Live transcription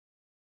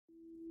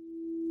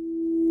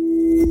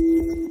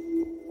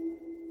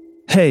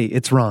Hey,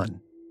 it's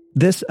Ron.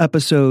 This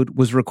episode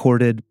was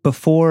recorded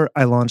before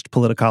I launched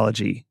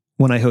Politicology,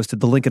 when I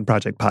hosted the Lincoln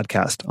Project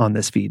podcast on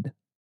this feed.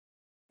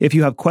 If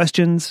you have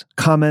questions,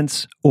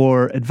 comments,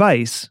 or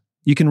advice,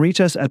 you can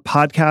reach us at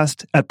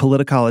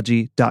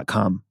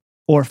podcast@politicology.com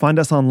or find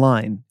us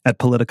online at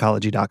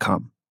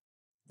politicology.com.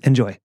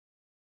 Enjoy.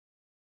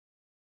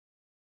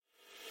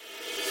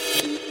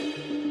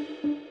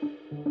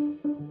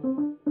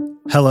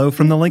 Hello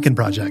from the Lincoln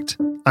Project.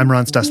 I'm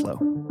Ron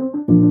Steslow.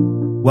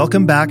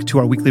 Welcome back to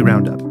our weekly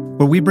Roundup,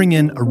 where we bring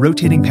in a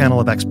rotating panel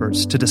of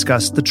experts to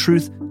discuss the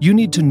truth you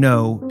need to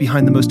know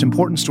behind the most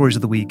important stories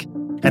of the week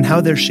and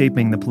how they're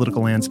shaping the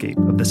political landscape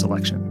of this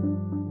election.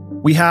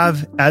 We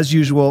have, as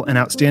usual, an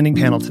outstanding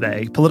panel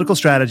today: political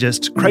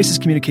strategist, crisis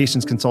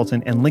communications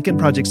consultant, and Lincoln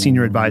Project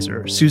senior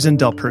advisor, Susan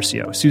Del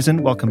Percio.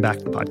 Susan, welcome back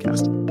to the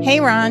podcast. Hey,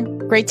 Ron.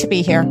 Great to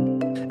be here.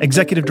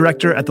 Executive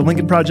director at the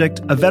Lincoln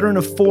Project, a veteran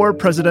of 4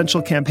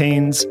 presidential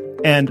campaigns,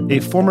 and a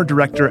former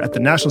director at the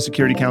National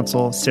Security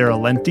Council, Sarah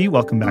Lenti.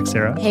 Welcome back,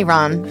 Sarah. Hey,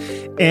 Ron.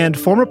 And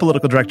former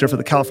political director for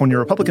the California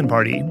Republican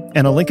Party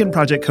and a Lincoln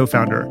Project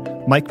co-founder,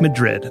 Mike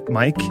Madrid.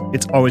 Mike,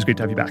 it's always great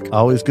to have you back.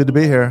 Always good to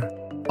be here.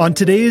 On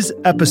today's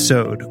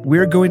episode,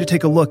 we're going to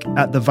take a look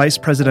at the vice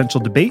presidential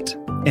debate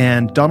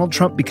and Donald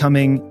Trump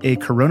becoming a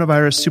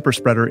coronavirus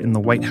superspreader in the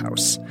White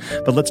House.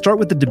 But let's start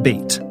with the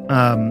debate.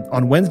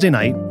 On Wednesday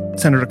night,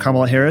 Senator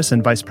Kamala Harris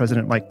and Vice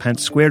President Mike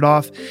Pence squared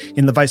off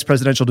in the vice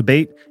presidential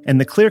debate, and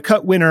the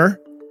clear-cut winner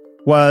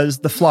was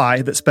the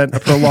fly that spent a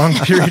prolonged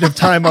period of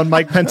time on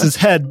Mike Pence's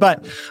head.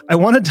 But I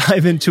want to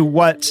dive into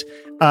what,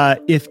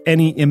 if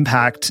any,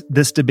 impact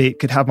this debate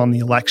could have on the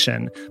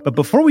election. But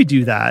before we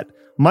do that,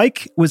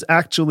 Mike was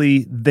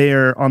actually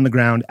there on the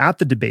ground at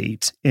the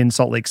debate in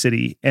Salt Lake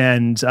City.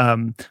 And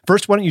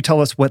first, why don't you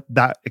tell us what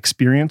that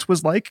experience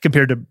was like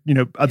compared to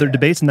other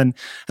debates, and then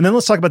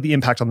let's talk about the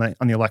impact on the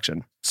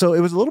election. So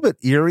it was a little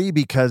bit eerie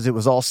because it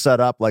was all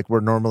set up like we're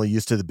normally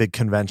used to the big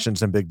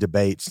conventions and big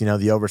debates.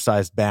 The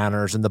oversized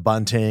banners and the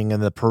bunting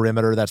and the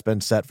perimeter that's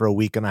been set for a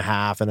week and a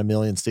half, and a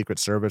million Secret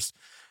Service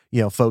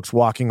folks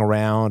walking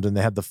around, and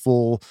they had the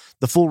full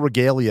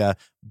regalia.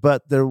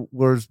 But there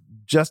was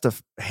just a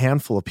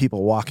handful of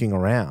people walking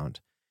around.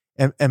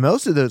 And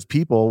most of those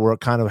people were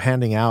kind of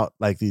handing out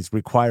like these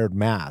required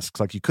masks.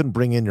 Like you couldn't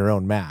bring in your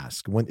own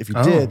mask. If you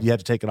did, you had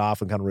to take it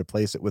off and kind of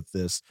replace it with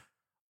this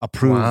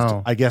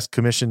approved, I guess,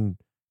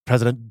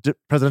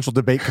 presidential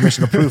debate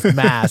commission approved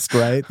mask,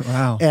 right?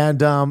 Wow.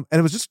 And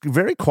it was just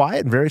very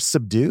quiet and very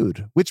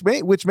subdued, which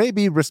may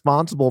be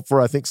responsible for,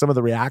 I think, some of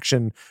the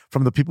reaction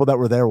from the people that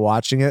were there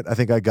watching it. I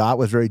think I got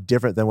was very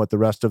different than what the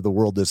rest of the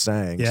world is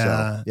saying.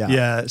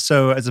 Yeah.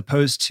 So as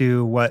opposed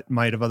to what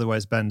might have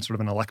otherwise been sort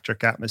of an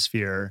electric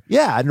atmosphere.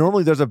 Yeah.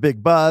 Normally there's a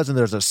big buzz and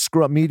there's a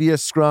media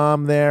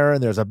scrum there,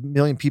 and there's a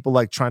million people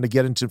like trying to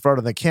get into front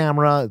of the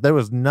camera. There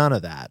was none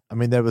of that. I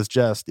mean, it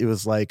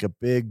was like a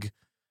big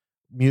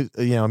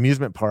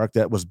amusement park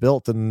that was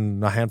built,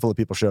 and a handful of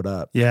people showed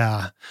up.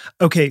 Yeah.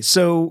 Okay.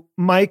 So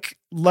Mike,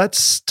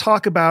 let's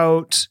talk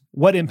about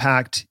what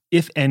impact,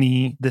 if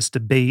any, this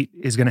debate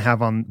is going to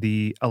have on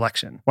the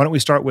election. Why don't we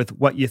start with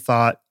what you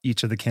thought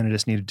each of the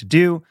candidates needed to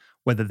do,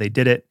 whether they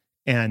did it,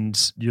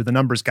 and you're the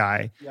numbers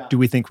guy. Yeah. Do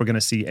we think we're going to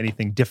see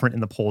anything different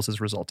in the polls as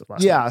a result of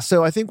last night?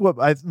 So I think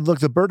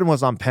the burden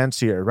was on Pence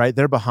here, right?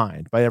 They're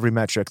behind by every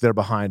metric. They're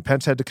behind.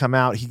 Pence had to come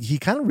out. He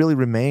kind of really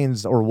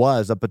remains, or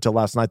was up until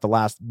last night, the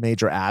last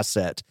major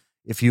asset,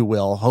 if you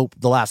will,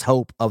 the last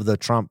hope of the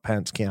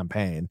Trump-Pence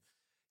campaign.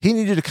 He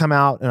needed to come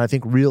out and I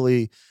think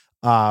really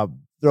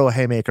throw a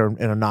haymaker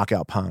and a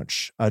knockout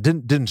punch.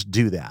 Didn't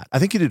do that. I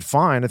think he did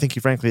fine. I think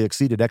he frankly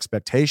exceeded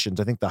expectations.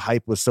 I think the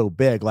hype was so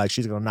big, like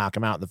she's going to knock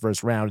him out in the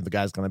first round and the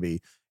guy's going to be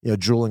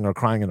drooling or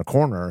crying in a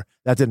corner.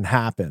 That didn't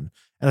happen.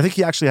 And I think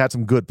he actually had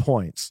some good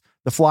points.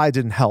 The fly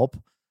didn't help,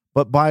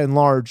 but by and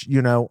large,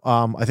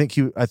 I think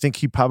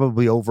he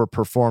probably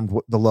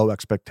overperformed the low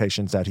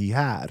expectations that he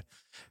had.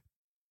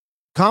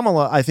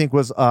 Kamala, I think,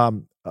 was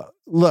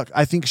look,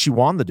 I think she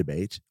won the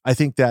debate. I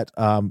think that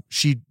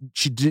she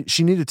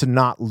needed to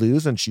not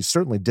lose, and she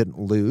certainly didn't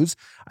lose.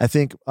 I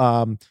think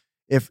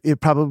if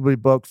it probably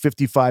broke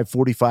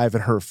 55-45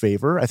 in her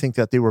favor. I think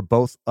that they were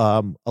both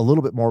a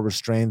little bit more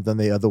restrained than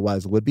they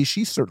otherwise would be.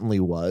 She certainly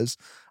was.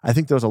 I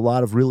think there was a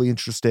lot of really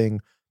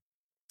interesting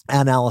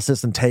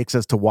analysis and takes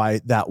as to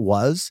why that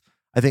was.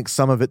 I think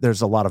some of it,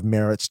 there's a lot of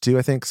merits to.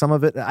 I think some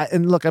of it,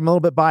 and look, I'm a little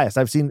bit biased.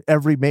 I've seen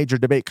every major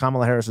debate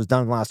Kamala Harris has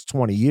done in the last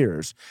 20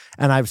 years,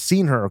 and I've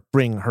seen her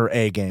bring her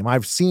A game.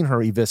 I've seen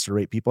her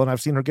eviscerate people, and I've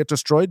seen her get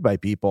destroyed by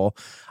people.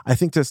 I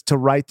think to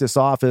write this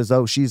off as,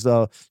 oh, she's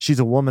a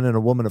woman and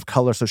a woman of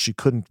color, so she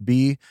couldn't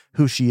be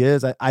who she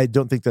is, I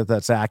don't think that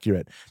that's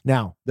accurate.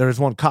 Now, there is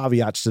one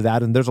caveat to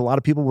that, and there's a lot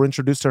of people who were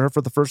introduced to her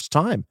for the first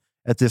time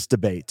at this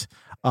debate.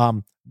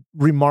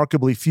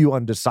 Remarkably few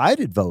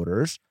undecided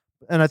voters.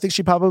 And I think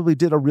she probably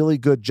did a really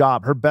good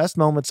job. Her best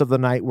moments of the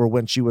night were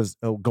when she was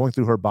going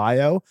through her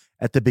bio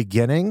at the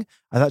beginning.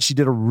 I thought she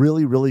did a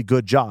really, really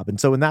good job. And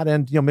so in that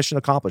end, mission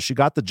accomplished. She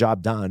got the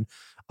job done.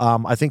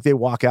 I think they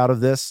walk out of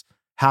this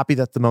Happy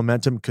that the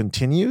momentum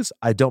continues.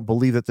 I don't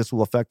believe that this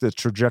will affect the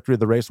trajectory of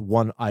the race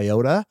one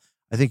iota.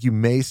 I think you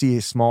may see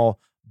a small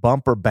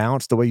bump or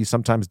bounce the way you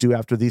sometimes do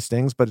after these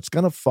things, but it's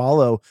going to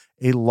follow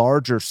a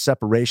larger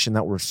separation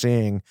that we're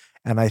seeing.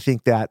 And I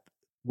think that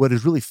what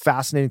is really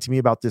fascinating to me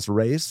about this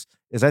race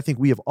is I think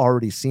we have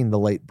already seen the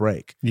late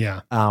break.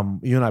 Yeah.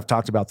 You and I've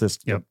talked about this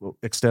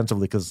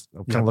extensively because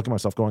I'm kind of looking at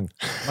myself going,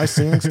 am I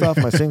seeing stuff?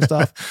 Am I seeing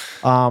stuff?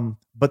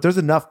 But there's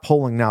enough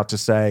polling now to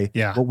say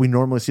what we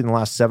normally see in the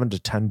last 7 to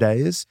 10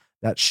 days,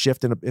 that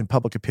shift in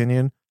public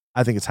opinion,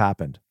 I think it's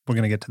happened. We're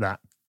going to get to that.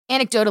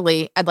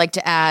 Anecdotally, I'd like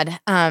to add,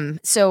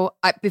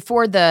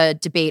 before the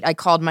debate, I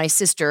called my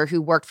sister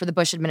who worked for the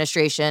Bush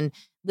administration,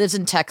 lives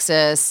in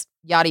Texas,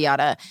 yada,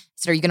 yada. I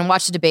said, are you going to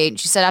watch the debate? And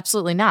she said,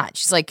 absolutely not.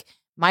 She's like,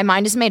 my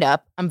mind is made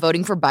up. I'm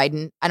voting for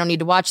Biden. I don't need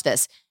to watch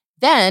this.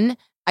 Then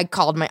I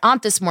called my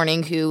aunt this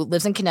morning who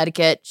lives in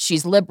Connecticut.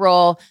 She's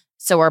liberal.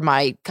 So are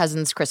my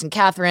cousins, Chris and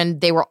Catherine.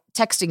 They were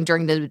texting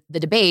during the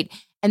debate,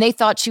 and they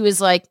thought she was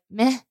like,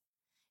 meh.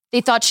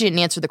 They thought she didn't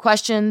answer the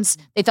questions.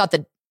 They thought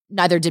that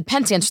neither did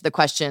Pence answer the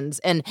questions.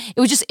 And it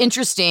was just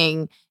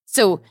interesting.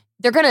 So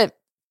they're going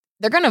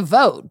to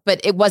vote, but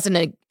it wasn't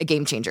a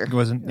game changer. It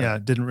wasn't,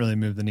 it didn't really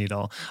move the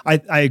needle.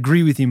 I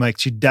agree with you, Mike.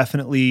 She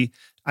definitely,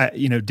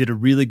 did a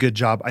really good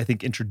job, I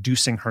think,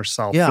 introducing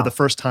herself for the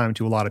first time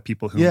to a lot of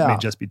people who may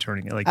just be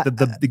turning it. Like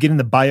the getting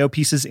the bio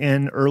pieces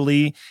in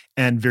early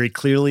and very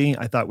clearly,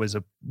 I thought was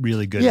a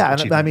really good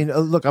achievement. And I mean,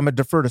 look, I'm going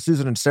to defer to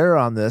Susan and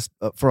Sarah on this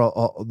for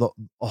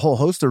a whole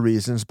host of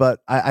reasons, but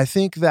I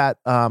think that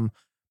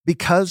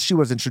because she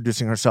was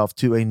introducing herself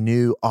to a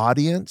new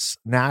audience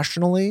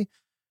nationally,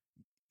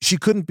 she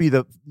couldn't be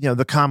the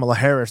Kamala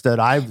Harris that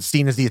I've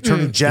seen as the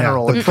Attorney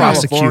General in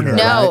California.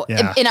 No,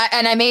 right?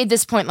 And I made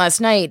this point last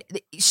night.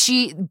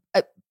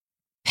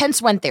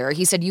 Pence went there.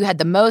 He said, "You had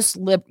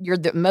you're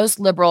the most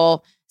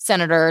liberal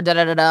senator."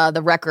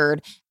 The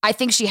record. I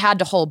think she had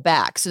to hold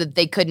back so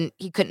that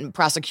he couldn't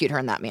prosecute her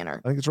in that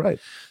manner. I think it's right.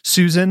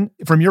 Susan,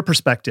 from your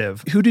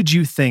perspective, who did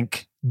you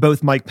think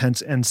both Mike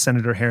Pence and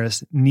Senator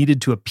Harris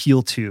needed to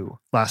appeal to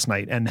last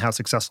night, and how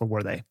successful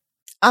were they?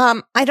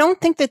 I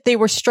don't think that they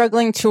were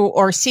struggling to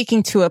or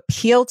seeking to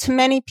appeal to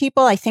many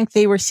people. I think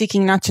they were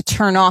seeking not to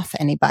turn off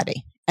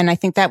anybody. And I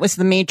think that was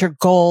the major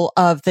goal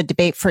of the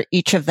debate for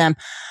each of them.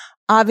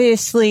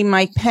 Obviously,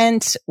 Mike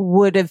Pence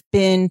would have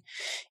been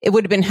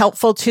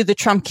helpful to the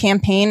Trump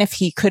campaign if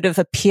he could have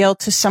appealed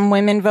to some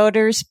women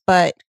voters,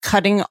 but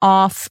cutting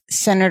off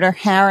Senator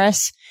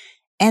Harris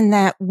and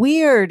that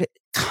weird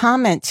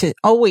comment to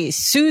always,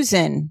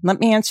 Susan, let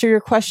me answer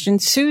your question,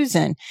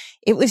 Susan.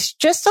 It was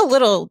just a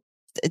little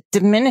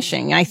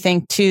diminishing, I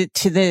think, to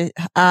the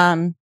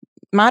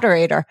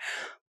moderator.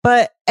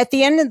 But at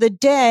the end of the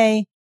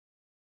day,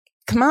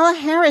 Kamala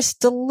Harris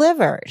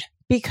delivered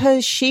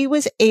because she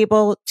was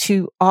able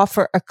to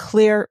offer a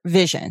clear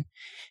vision.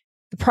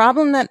 The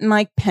problem that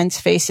Mike Pence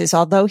faces,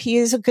 although he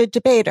is a good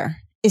debater,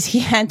 is he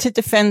had to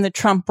defend the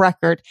Trump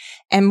record.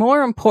 And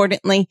more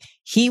importantly,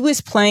 he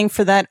was playing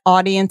for that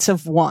audience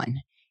of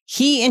one.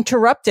 He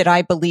interrupted,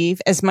 I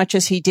believe, as much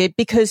as he did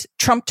because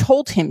Trump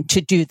told him to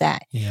do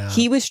that. Yeah.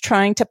 He was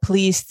trying to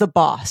please the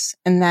boss.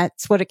 And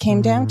that's what it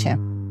came down to.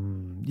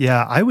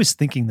 Yeah, I was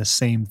thinking the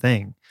same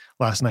thing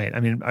last night. I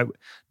mean,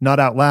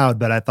 not out loud,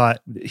 but I thought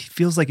he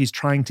feels like he's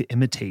trying to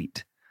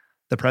imitate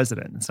the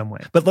president in some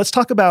way. But let's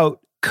talk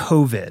about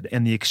COVID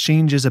and the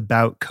exchanges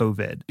about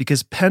COVID,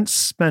 because Pence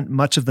spent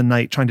much of the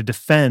night trying to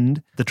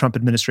defend the Trump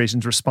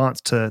administration's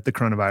response to the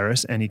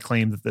coronavirus. And he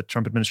claimed that the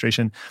Trump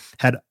administration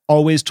had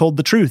always told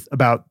the truth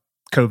about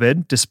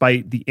COVID,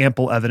 despite the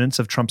ample evidence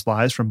of Trump's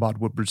lies from Bob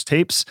Woodward's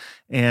tapes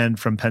and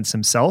from Pence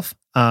himself.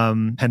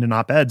 Penned an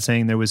op-ed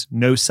saying there was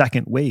no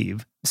second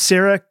wave.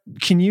 Sarah,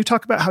 can you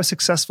talk about how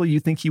successful you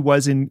think he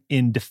was in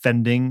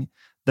defending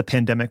the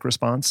pandemic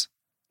response?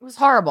 It was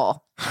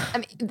horrible. I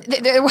mean,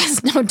 there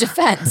was no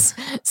defense.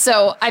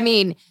 So, I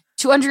mean,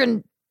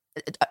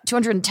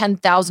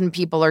 210,000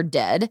 people are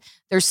dead.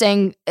 They're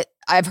saying,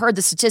 I've heard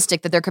the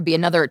statistic that there could be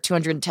another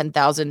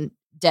 210,000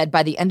 dead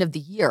by the end of the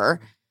year.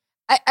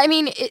 I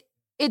mean,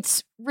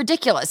 it's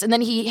ridiculous. And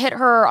then he hit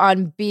her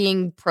on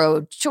being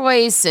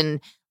pro-choice and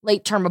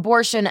late-term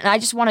abortion. And I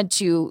just wanted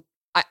to,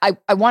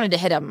 I wanted to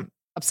hit him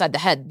upside the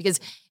head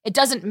because it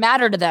doesn't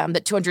matter to them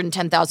that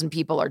 210,000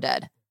 people are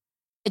dead.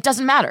 It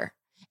doesn't matter.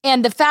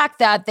 And the fact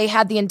that they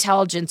had the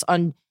intelligence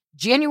on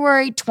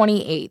January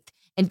 28th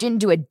and didn't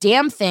do a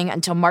damn thing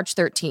until March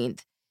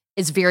 13th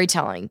is very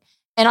telling.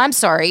 And I'm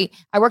sorry,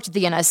 I worked at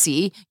the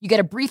NSC. You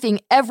get a briefing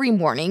every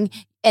morning,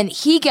 and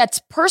he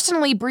gets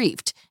personally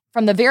briefed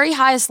from the very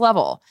highest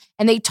level.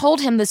 And they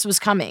told him this was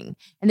coming,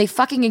 and they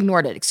fucking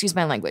ignored it. Excuse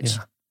my language.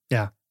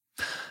 Yeah.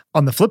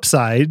 On the flip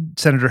side,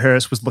 Senator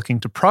Harris was looking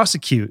to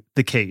prosecute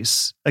the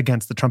case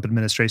against the Trump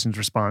administration's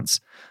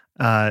response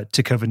to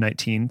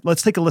COVID-19.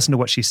 Let's take a listen to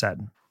what she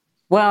said.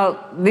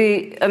 Well,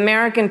 the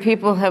American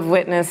people have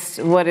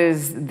witnessed what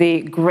is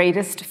the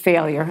greatest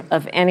failure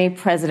of any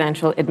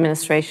presidential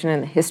administration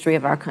in the history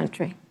of our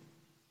country.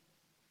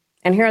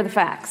 And here are the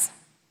facts.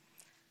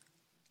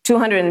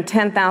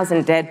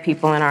 210,000 dead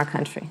people in our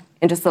country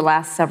in just the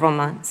last several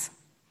months.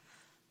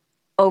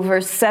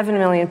 over 7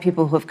 million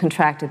people who have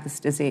contracted this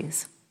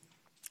disease.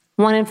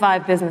 1 in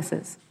 5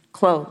 businesses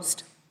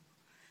closed.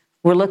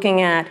 We're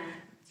looking at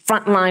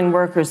frontline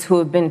workers who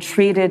have been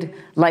treated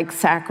like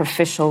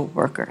sacrificial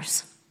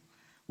workers.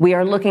 We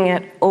are looking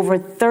at over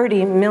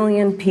 30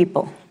 million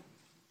people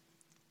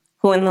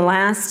who in the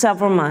last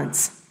several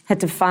months had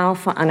to file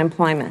for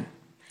unemployment.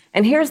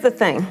 And here's the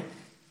thing.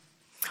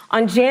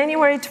 On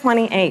January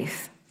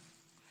 28th,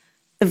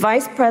 the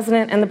vice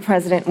president and the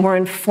president were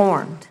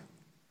informed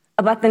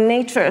about the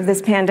nature of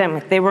this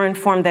pandemic. They were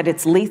informed that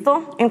it's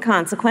lethal in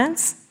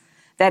consequence,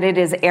 that it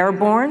is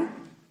airborne,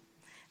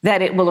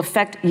 that it will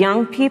affect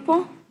young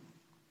people,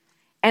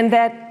 and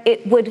that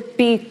it would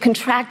be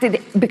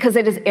contracted because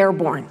it is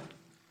airborne.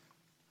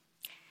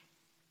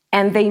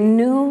 And they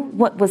knew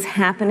what was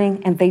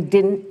happening, and they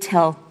didn't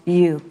tell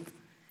you.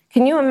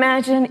 Can you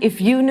imagine if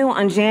you knew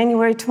on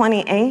January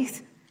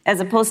 28th,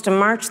 as opposed to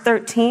March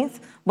 13th,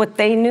 what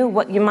they knew,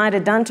 what you might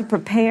have done to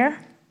prepare?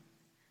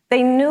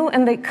 They knew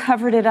and they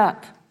covered it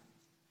up.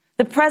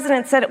 The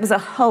president said it was a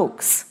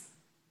hoax.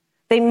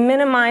 They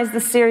minimized the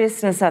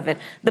seriousness of it.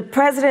 The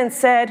president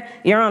said,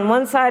 you're on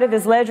one side of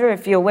his ledger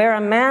if you wear a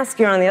mask,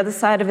 you're on the other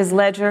side of his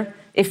ledger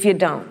if you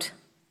don't.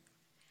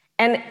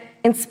 And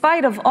in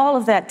spite of all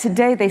of that,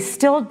 today they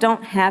still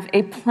don't have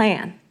a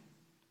plan.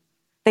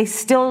 They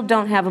still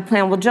don't have a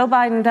plan. Well, Joe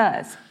Biden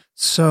does.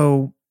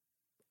 So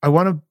I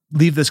want to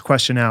leave this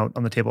question out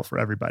on the table for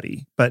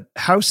everybody, but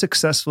how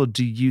successful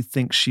do you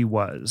think she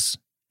was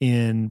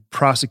in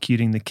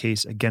prosecuting the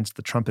case against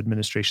the Trump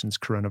administration's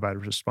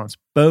coronavirus response,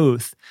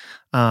 both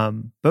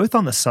on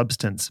the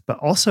substance, but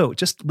also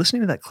just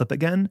listening to that clip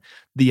again,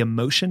 the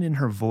emotion in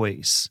her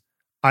voice,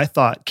 I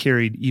thought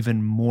carried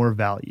even more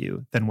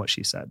value than what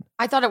she said.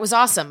 I thought it was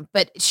awesome,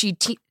 but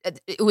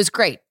it was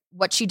great.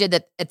 What she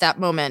did at that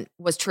moment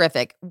was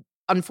terrific.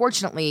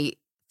 Unfortunately,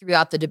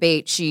 throughout the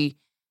debate, she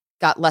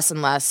got less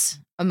and less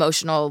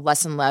emotional,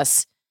 less and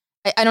less.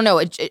 I don't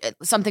know,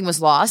 something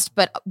was lost.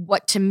 But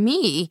what to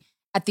me,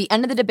 at the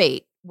end of the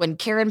debate, when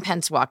Karen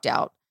Pence walked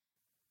out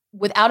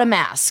without a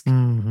mask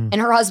and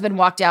her husband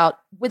walked out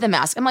with a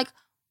mask, I'm like,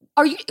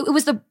 it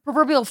was the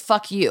proverbial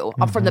fuck you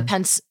from the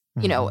Pence,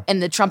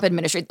 and the Trump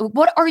administration.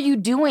 What are you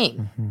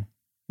doing?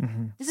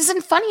 This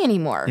isn't funny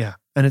anymore. Yeah.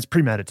 And it's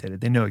premeditated.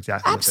 They know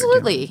exactly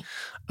Absolutely. what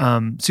they're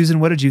doing. Susan,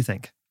 what did you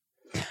think?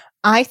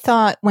 I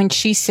thought when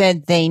she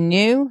said they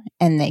knew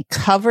and they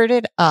covered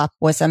it up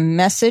was a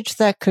message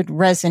that could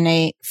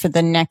resonate for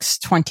the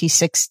next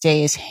 26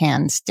 days,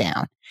 hands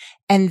down.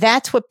 And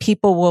that's what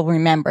people will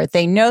remember.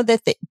 They know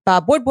that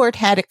Bob Woodward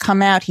had it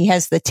come out. He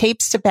has the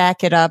tapes to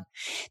back it up.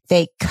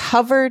 They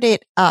covered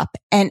it up.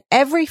 And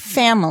every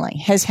family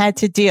has had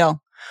to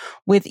deal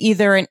with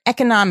either an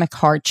economic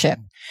hardship.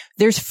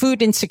 There's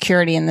food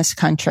insecurity in this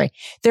country.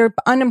 There are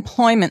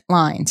unemployment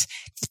lines.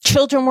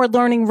 Children were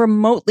learning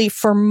remotely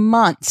for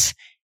months.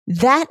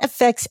 That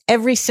affects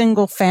every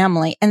single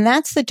family. And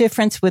that's the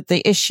difference with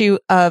the issue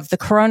of the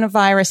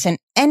coronavirus and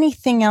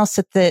anything else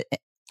that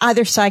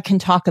either side can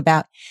talk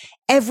about.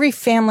 Every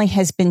family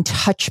has been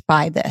touched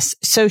by this.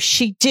 So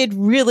she did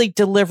really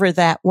deliver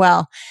that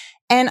well.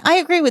 And I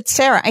agree with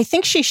Sarah. I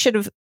think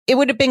it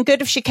would have been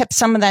good if she kept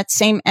some of that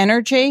same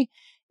energy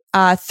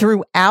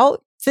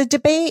throughout the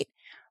debate.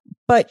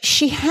 But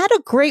she had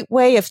a great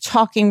way of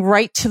talking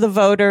right to the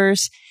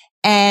voters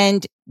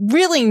and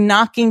really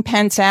knocking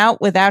Pence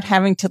out without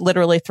having to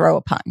literally throw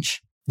a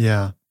punch.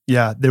 Yeah.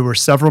 Yeah. There were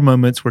several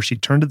moments where she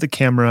turned to the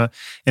camera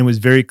and was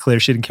very clear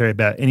she didn't care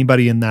about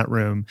anybody in that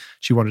room.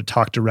 She wanted to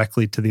talk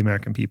directly to the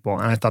American people.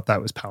 And I thought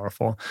that was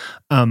powerful.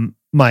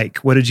 Mike,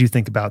 what did you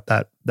think about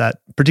that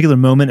particular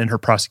moment in her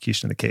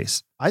prosecution of the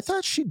case? I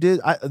thought she did.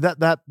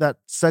 That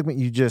segment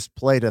you just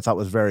played, I thought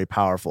was very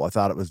powerful. I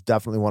thought it was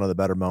definitely one of the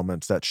better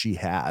moments that she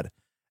had.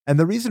 And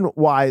the reason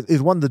why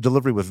is, one, the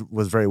delivery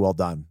was very well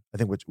done, I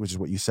think, which is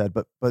what you said.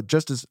 But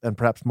just as, and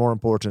perhaps more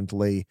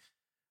importantly,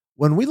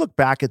 when we look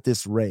back at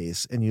this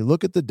race and you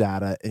look at the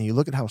data and you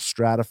look at how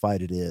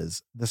stratified it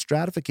is, the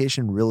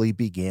stratification really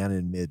began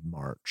in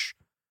mid-March.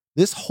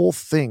 This whole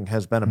thing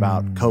has been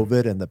about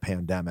COVID and the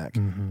pandemic.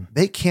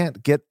 They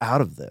can't get out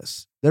of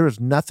this. There is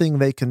nothing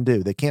they can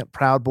do. They can't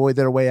Proud Boy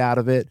their way out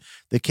of it.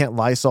 They can't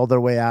Lysol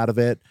their way out of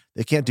it.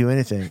 They can't do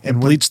anything.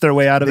 And bleach their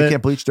way out of it. They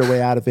can't bleach their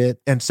way out of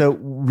it. And so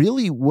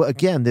really,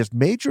 again, this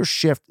major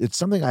shift, it's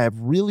something I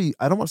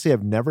don't want to say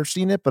I've never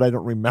seen it, but I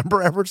don't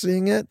remember ever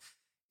seeing it,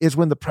 is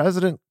when the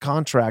president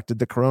contracted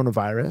the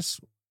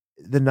coronavirus,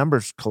 the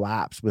numbers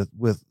collapse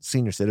with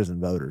senior citizen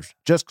voters,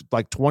 just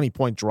like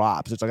 20-point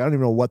drops. It's like, I don't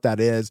even know what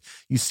that is.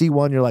 You see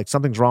one, you're like,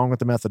 something's wrong with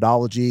the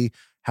methodology.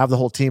 Have the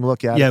whole team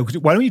look at it. Yeah.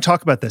 Why don't you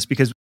talk about this?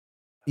 Because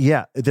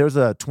there's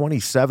a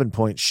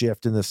 27-point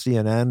shift in the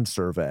CNN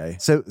survey.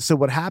 So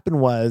what happened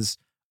was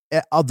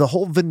the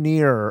whole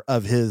veneer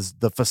of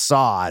the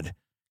facade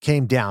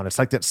came down. It's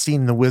like that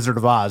scene in The Wizard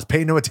of Oz.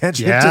 Pay no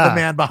attention to the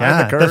man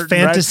behind the curtain. The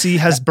fantasy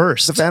has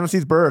burst. The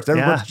fantasy's burst.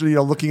 Everyone's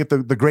looking at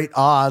the great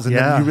Oz, and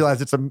then you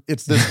realize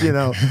it's this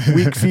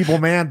weak, feeble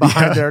man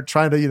behind there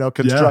trying to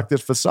construct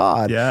this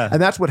facade. Yeah. And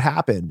that's what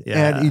happened.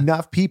 Yeah. And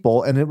enough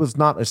people, and it was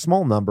not a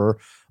small number,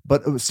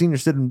 but senior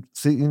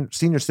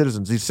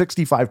citizens, these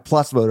 65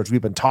 plus voters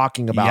we've been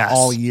talking about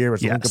all year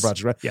as the Lincoln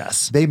Project, right?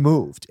 Yes. They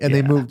moved, and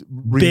they moved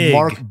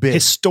big,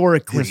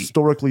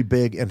 historically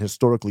big and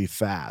historically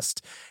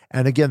fast.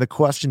 And again,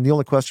 the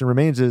only question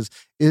remains is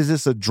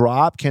this a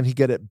drop? Can he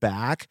get it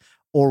back?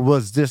 Or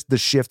was this the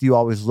shift you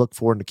always look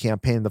for in the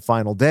campaign in the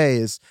final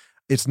days?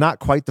 It's not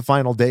quite the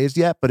final days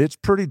yet, but it's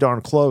pretty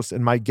darn close.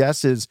 And my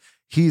guess is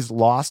he's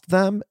lost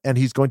them, and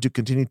he's going to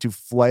continue to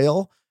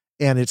flail,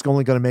 and it's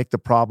only going to make the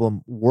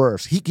problem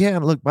worse. He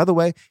can, look, by the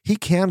way, he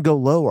can go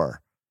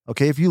lower.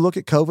 Okay, if you look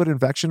at COVID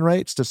infection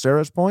rates, to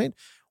Sarah's point,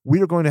 we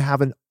are going to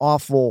have an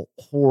awful,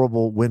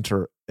 horrible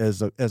winter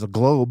as a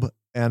globe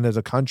and as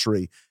a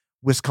country.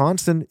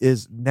 Wisconsin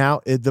is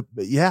now,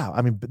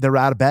 they're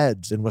out of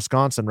beds in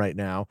Wisconsin right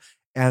now.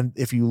 And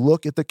if you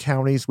look at the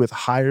counties with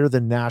higher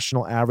than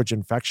national average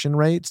infection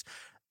rates,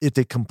 it's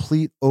a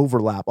complete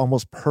overlap,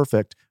 almost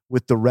perfect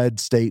with the red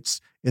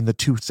states in the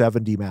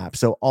 270 map.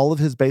 So all of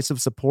his base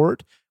of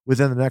support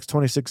within the next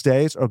 26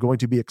 days are going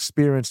to be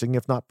experiencing,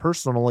 if not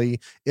personally,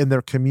 in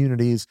their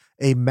communities,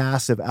 a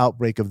massive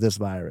outbreak of this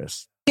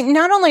virus.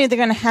 Not only are they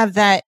going to have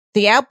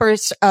the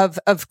outbursts of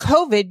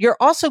COVID, you're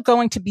also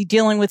going to be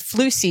dealing with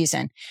flu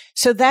season.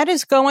 So that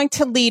is going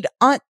to lead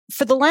on.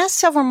 For the last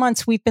several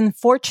months, we've been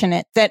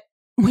fortunate that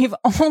we've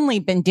only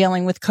been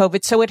dealing with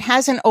COVID, so it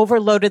hasn't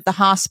overloaded the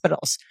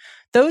hospitals.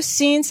 Those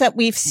scenes that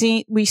we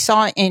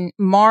saw in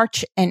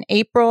March and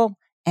April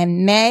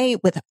and May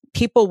with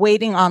people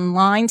waiting on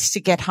lines to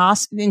get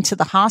into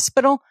the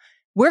hospital,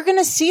 we're going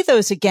to see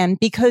those again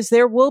because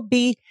there will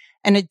be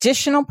an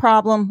additional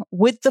problem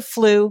with the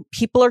flu.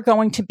 People are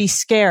going to be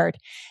scared.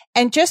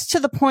 And just to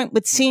the point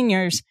with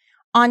seniors,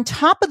 on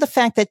top of the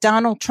fact that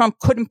Donald Trump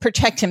couldn't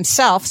protect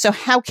himself, so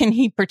how can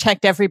he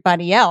protect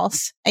everybody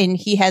else? And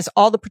he has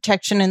all the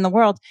protection in the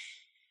world.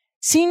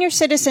 Senior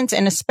citizens,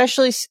 and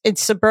especially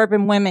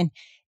suburban women,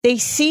 they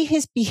see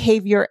his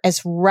behavior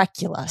as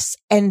reckless,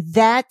 and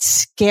that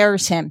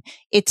scares him.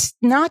 It's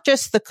not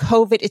just the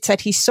COVID, it's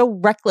that he's so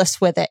reckless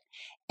with it,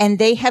 and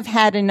they have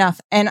had enough.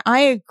 And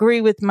I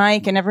agree with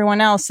Mike and everyone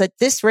else that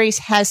this race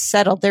has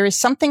settled. There is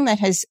something that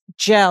has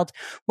gelled.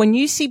 When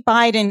you see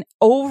Biden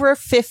over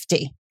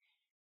 50,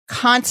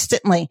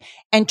 constantly.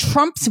 And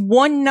Trump's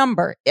one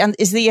number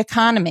is the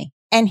economy.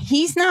 And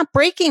he's not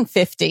breaking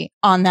 50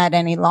 on that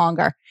any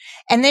longer.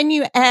 And then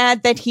you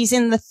add that he's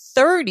in the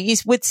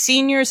 30s with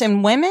seniors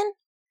and women.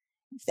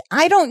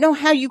 I don't know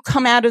how you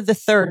come out of the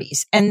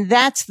 30s. And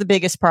that's the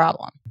biggest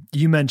problem.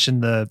 You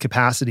mentioned the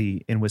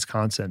capacity in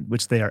Wisconsin,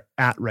 which they are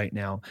at right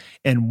now.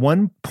 And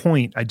one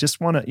point I just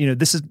want to,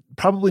 this is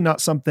probably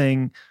not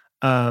something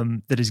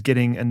that is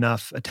getting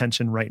enough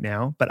attention right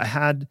now, but I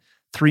had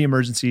 3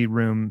 emergency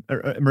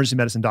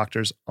medicine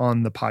doctors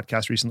on the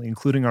podcast recently,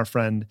 including our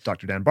friend,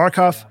 Dr. Dan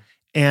Barkoff. Yeah.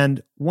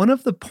 And one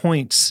of the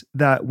points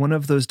that one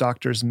of those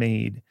doctors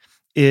made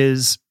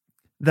is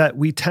that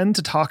we tend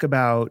to talk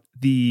about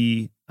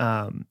the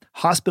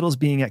hospitals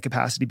being at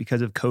capacity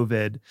because of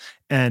COVID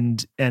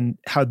and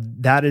how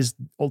that is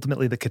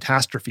ultimately the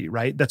catastrophe,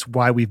 right? That's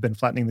why we've been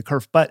flattening the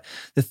curve. But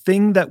the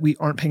thing that we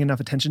aren't paying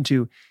enough attention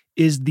to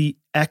is the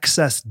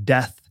excess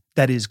death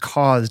that is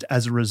caused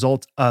as a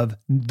result of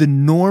the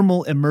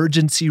normal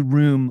emergency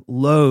room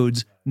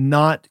loads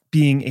not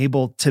being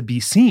able to be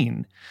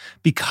seen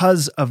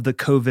because of the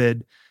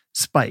COVID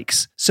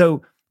spikes.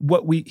 So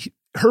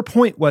her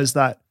point was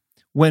that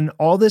when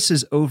all this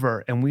is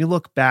over and we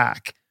look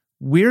back,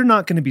 we're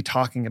not going to be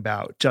talking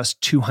about just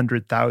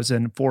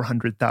 200,000,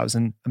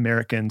 400,000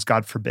 Americans,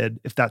 God forbid,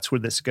 if that's where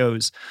this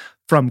goes,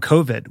 from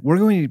COVID. We're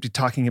going to be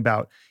talking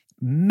about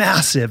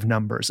massive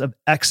numbers of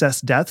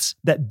excess deaths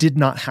that did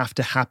not have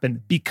to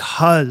happen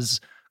because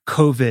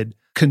COVID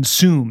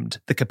consumed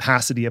the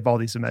capacity of all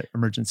these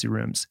emergency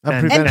rooms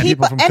and prevented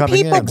people from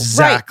coming in.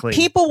 Exactly. Right.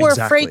 People were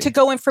afraid to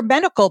go in for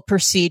medical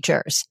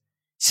procedures.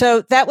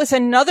 So that was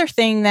another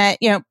thing that,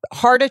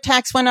 heart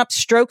attacks went up,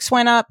 strokes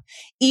went up.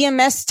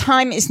 EMS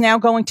time is now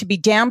going to be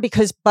down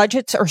because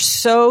budgets are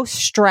so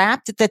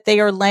strapped that they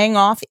are laying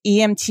off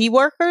EMT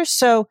workers.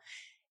 So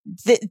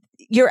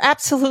you're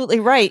absolutely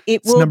right.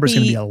 This number's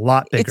going to be a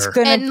lot bigger. It's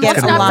going to get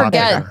let's a not lot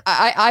forget, bigger.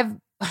 I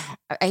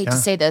hate to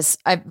say this.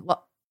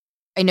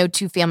 I know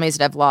 2 families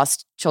that have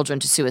lost children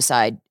to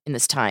suicide in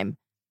this time.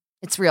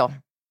 It's real.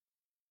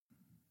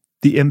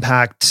 The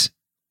impact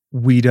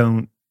we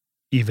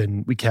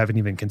haven't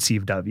even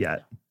conceived of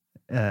yet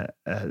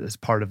as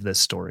part of this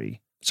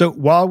story. So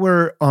while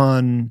we're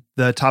on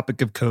the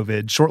topic of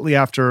COVID, shortly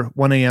after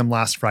 1 a.m.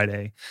 last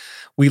Friday,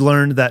 we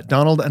learned that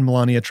Donald and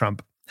Melania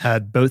Trump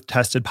had both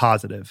tested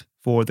positive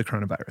for the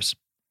coronavirus.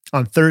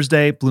 On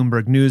Thursday,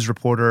 Bloomberg News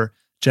reporter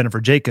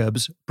Jennifer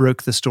Jacobs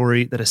broke the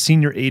story that a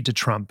senior aide to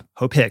Trump,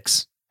 Hope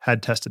Hicks,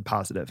 had tested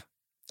positive.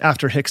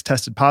 After Hicks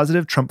tested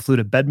positive, Trump flew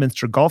to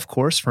Bedminster Golf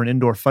Course for an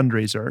indoor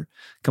fundraiser,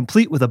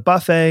 complete with a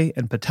buffet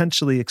and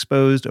potentially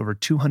exposed over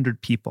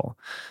 200 people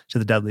to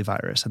the deadly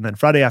virus. And then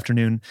Friday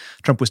afternoon,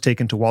 Trump was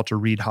taken to Walter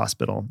Reed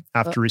Hospital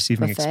after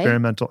receiving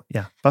experimental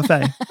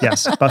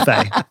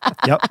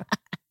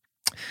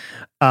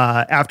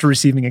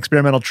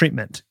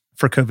treatment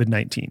for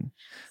COVID-19.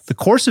 The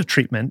course of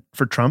treatment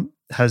for Trump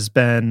has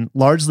been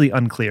largely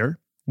unclear.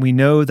 We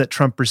know that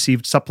Trump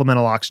received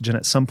supplemental oxygen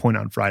at some point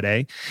on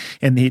Friday,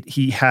 and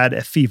he had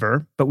a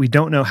fever, but we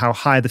don't know how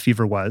high the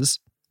fever was.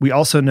 We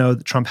also know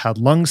that Trump had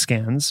lung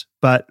scans,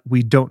 but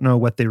we don't know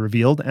what they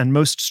revealed. And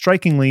most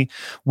strikingly,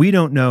 we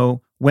don't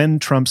know when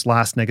Trump's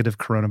last negative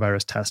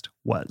coronavirus test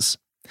was.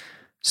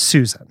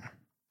 Susan,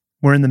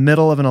 we're in the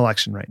middle of an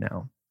election right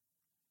now.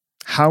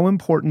 How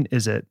important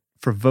is it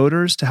for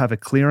voters to have a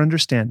clear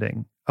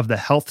understanding of the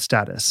health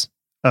status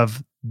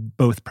of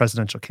both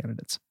presidential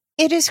candidates?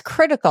 It is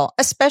critical,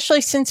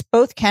 especially since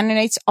both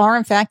candidates are,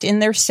 in fact, in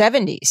their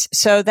 70s.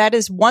 So that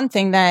is one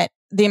thing that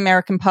the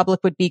American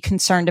public would be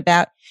concerned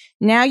about.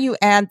 Now you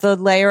add the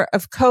layer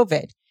of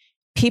COVID.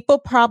 People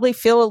probably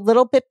feel a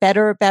little bit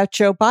better about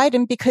Joe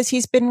Biden because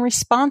he's been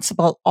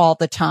responsible all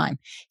the time.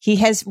 He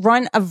has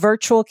run a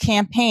virtual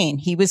campaign.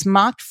 He was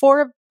mocked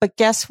for it, but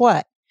guess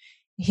what?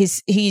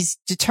 He's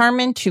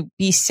determined to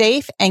be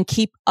safe and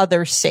keep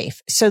others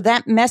safe. So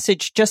that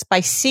message, just by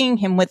seeing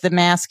him with the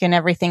mask and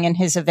everything in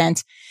his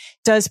events,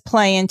 does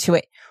play into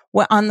it.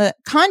 Well, on the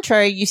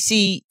contrary, you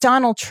see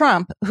Donald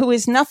Trump, who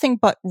is nothing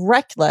but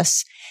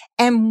reckless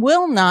and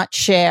will not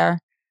share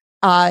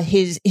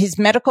his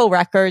medical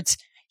records.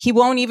 He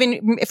won't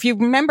even, if you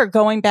remember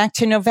going back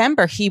to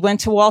November, he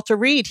went to Walter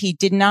Reed. He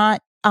did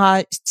not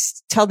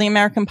tell the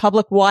American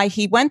public why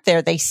he went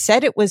there. They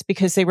said it was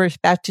because they were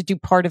about to do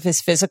part of his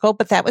physical,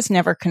 but that was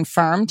never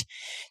confirmed.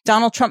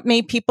 Donald Trump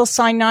made people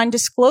sign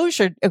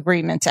non-disclosure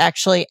agreements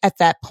actually at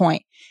that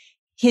point.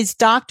 His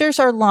doctors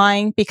are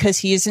lying because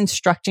he is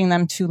instructing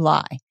them to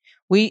lie.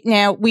 We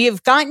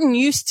have gotten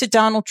used to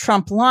Donald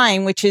Trump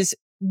lying, which is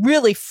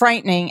really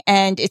frightening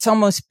and it's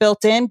almost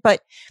built in,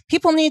 but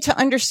people need to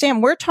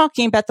understand we're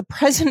talking about the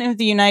president of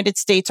the United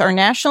States, our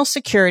national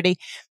security.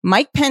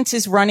 Mike Pence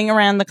is running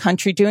around the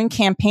country doing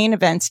campaign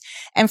events.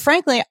 And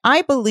frankly,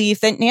 I believe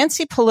that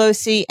Nancy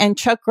Pelosi and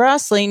Chuck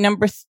Grassley,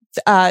 number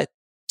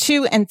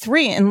 2 and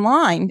 3 in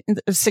line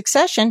of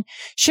succession,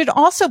 should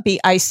also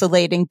be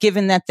isolating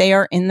given that they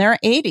are in their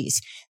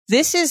 80s.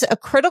 This is a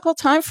critical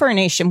time for a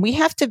nation. We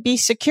have to be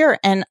secure.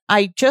 And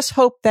I just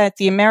hope that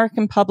the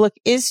American public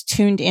is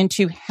tuned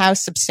into how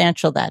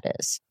substantial that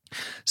is.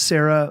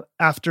 Sarah,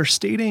 after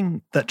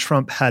stating that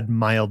Trump had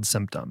mild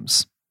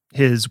symptoms,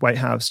 his White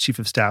House Chief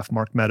of Staff,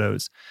 Mark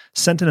Meadows,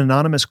 sent an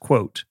anonymous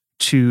quote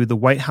to the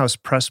White House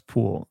press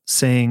pool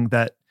saying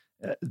that,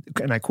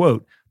 and I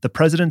quote, "The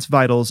president's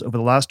vitals over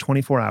the last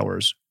 24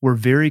 hours were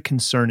very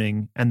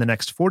concerning, and the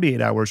next 48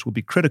 hours will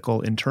be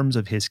critical in terms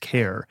of his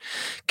care."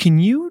 Can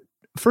you,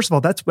 first of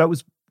all, that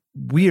was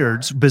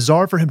weird,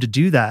 bizarre for him to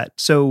do that.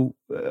 So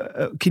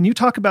can you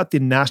talk about the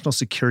national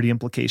security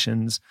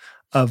implications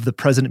of the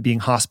president being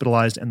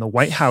hospitalized and the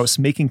White House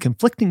making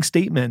conflicting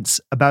statements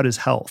about his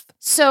health?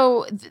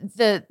 So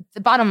the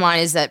bottom line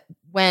is that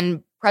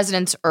when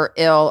presidents are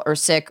ill or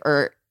sick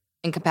or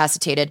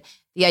incapacitated,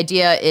 the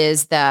idea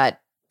is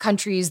that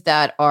countries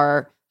that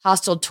are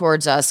hostile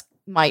towards us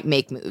might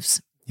make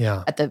moves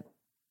at the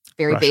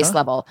very base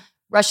level.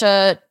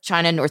 Russia,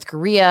 China, North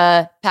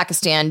Korea,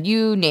 Pakistan,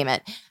 you name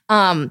it.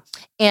 And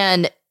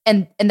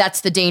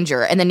that's the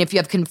danger. And then if you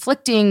have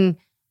conflicting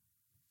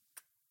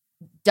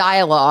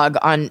dialogue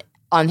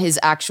on his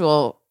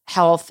actual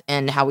health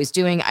and how he's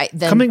doing,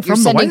 then coming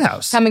from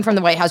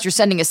the White House, you're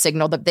sending a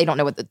signal that they don't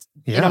know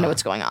they don't know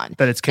what's going on.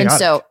 That it's chaotic. And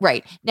so,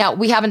 right now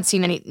we haven't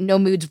seen no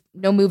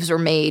moves are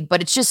made,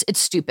 but it's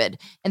stupid.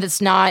 And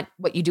it's not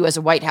what you do as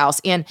a White House.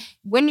 And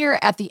when you're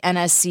at the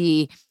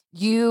NSC,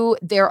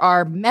 there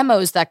are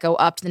memos that go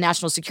up to the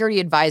National Security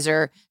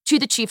Advisor, to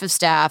the Chief of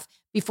Staff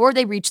before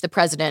they reach the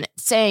president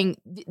saying,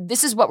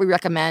 this is what we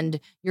recommend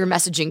your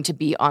messaging to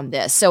be on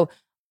this. So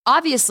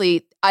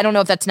obviously, I don't know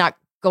if that's not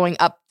going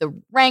up the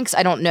ranks.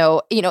 I don't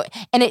know,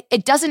 and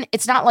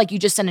it's not like you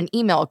just send an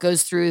email. It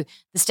goes through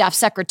the staff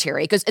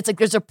secretary because it's like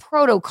there's a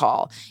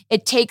protocol.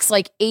 It takes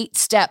like 8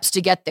 steps to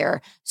get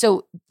there.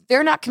 So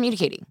they're not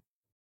communicating.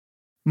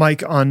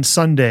 Mike, on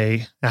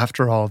Sunday,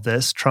 after all of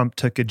this, Trump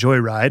took a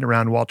joyride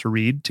around Walter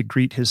Reed to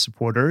greet his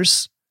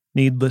supporters,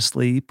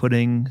 needlessly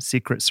putting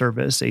Secret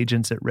Service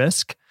agents at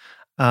risk.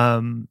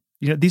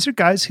 These are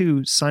guys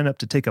who sign up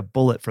to take a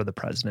bullet for the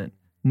president,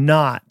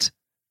 not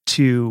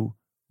to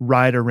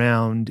ride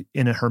around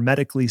in a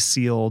hermetically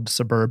sealed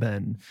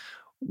Suburban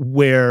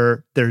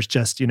where there's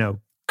just,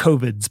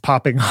 COVID's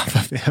popping off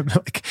of him.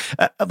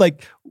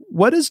 Like,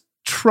 what does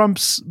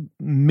Trump's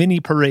mini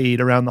parade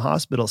around the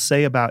hospital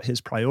say about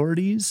his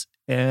priorities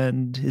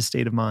and his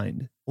state of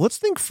mind? Let's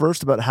think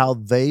first about how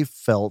they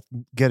felt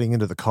getting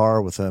into the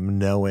car with him,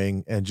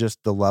 knowing, and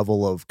just the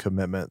level of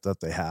commitment that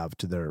they have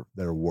to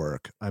their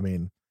work. I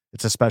mean,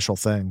 it's a special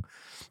thing.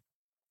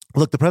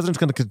 Look, the president's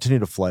going to continue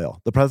to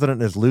flail. The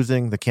president is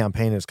losing. The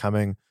campaign is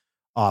coming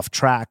off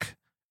track.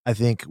 I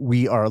think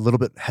we are a little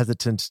bit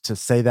hesitant to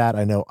say that.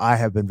 I know I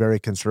have been very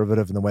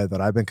conservative in the way that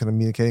I've been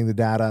communicating the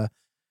data.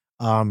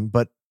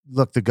 But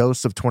look, the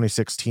ghosts of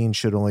 2016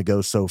 should only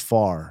go so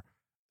far.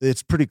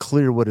 It's pretty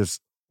clear what is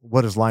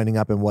lining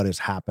up and what is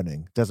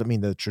happening. Doesn't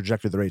mean the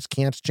trajectory of the race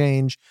can't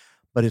change,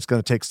 but it's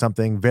going to take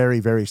something very,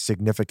 very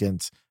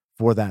significant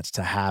for that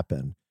to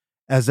happen.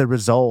 As a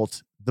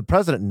result, the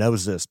president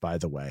knows this, by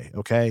the way,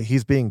 okay?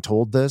 He's being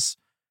told this.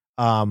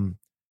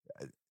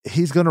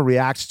 He's going to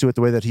react to it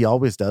the way that he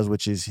always does,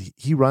 which is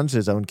he runs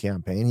his own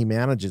campaign. He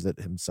manages it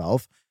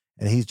himself,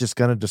 and he's just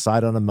going to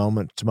decide on a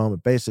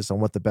moment-to-moment basis on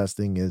what the best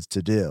thing is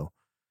to do.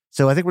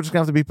 So I think we're just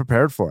going to have to be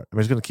prepared for it. I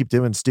mean, he's going to keep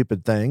doing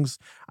stupid things.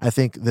 I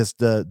think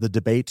the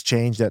debate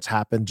change that's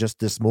happened just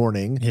this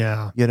morning,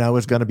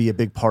 is going to be a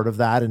big part of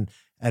that.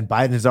 And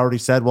Biden has already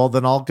said, well,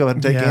 then I'll go ahead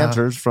and take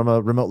answers from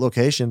a remote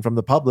location from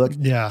the public.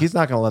 Yeah. He's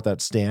not going to let that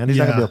stand. He's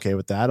not going to be okay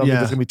with that. I think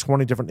there's going to be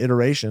 20 different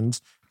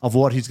iterations of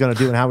what he's going to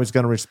do and how he's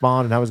going to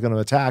respond and how he's going to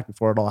attack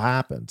before it all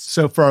happens.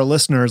 So for our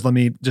listeners, let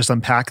me just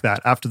unpack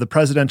that. After the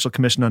Presidential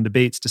Commission on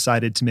Debates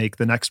decided to make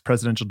the next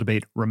presidential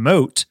debate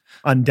remote,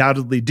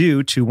 undoubtedly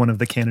due to one of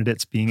the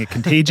candidates being a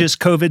contagious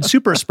COVID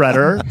super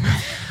spreader,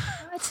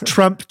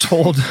 Trump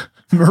told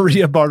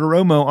Maria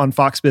Bartiromo on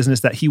Fox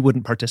Business that he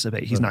wouldn't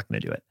participate. He's not going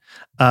to do it.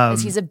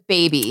 Because he's a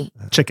baby.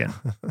 Chicken.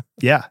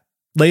 Yeah.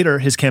 Later,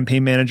 his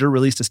campaign manager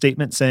released a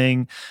statement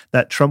saying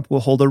that Trump will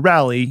hold a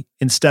rally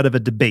instead of a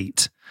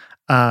debate.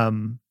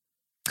 Who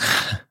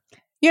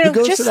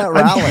goes just to that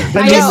rally?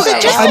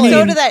 To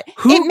go to that.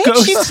 Who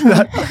goes to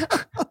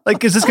that?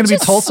 Like, is this going to be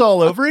Tulsa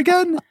all over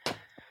again?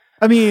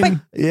 I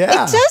mean, it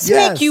does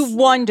make you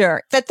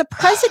wonder that the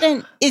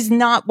president is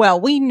not well.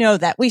 We know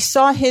that. We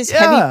saw his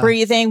heavy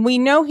breathing. We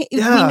know we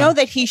know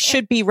that he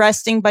should be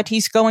resting, but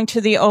he's going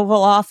to the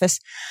Oval Office.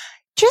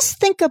 Just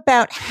think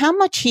about how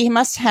much he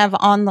must have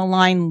on the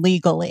line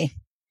legally.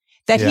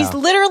 That he's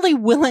literally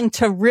willing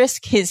to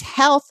risk his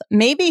health,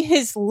 maybe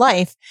his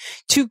life,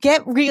 to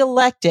get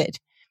reelected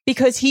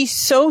because he's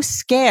so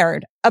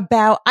scared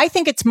about, I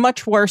think it's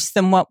much worse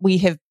than what we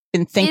have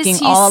been thinking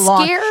all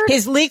along.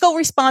 His legal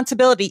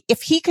responsibility,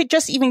 if he could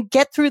just even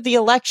get through the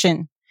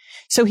election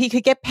so he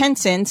could get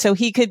Pence in, so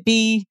he could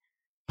be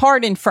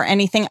pardoned for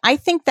anything. I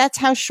think that's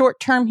how short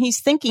term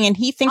he's thinking, and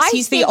he thinks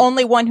he's the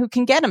only one who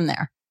can get him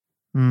there.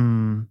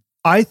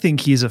 I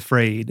think he's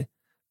afraid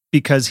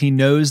because he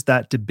knows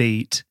that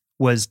debate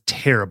was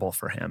terrible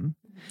for him.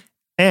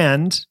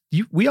 And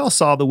we all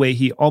saw the way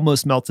he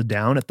almost melted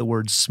down at the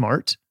word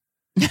smart.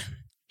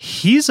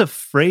 He's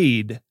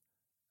afraid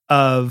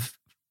of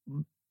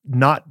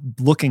not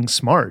looking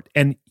smart,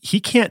 and he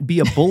can't be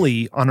a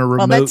bully on a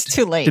remote that's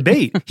too late.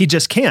 debate. He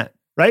just can't,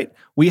 right?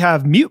 We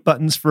have mute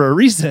buttons for a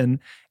reason,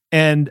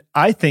 and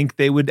I think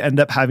they would end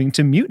up having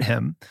to mute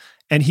him,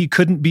 and he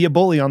couldn't be a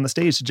bully on the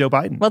stage to Joe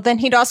Biden. Well, then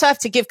he'd also have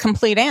to give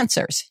complete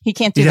answers. He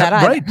can't do that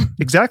either. Right,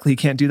 exactly. He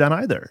can't do that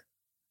either.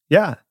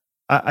 Yeah,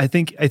 I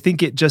think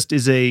it just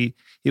is it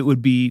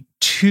would be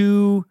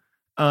too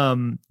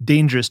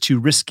dangerous, too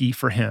risky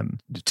for him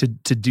to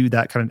do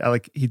that kind of,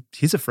 like,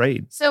 he's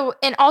afraid. So,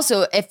 and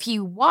also if he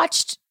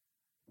watched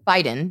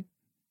Biden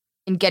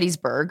in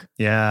Gettysburg,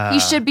 he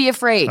should be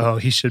afraid. Oh,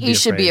 he should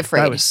be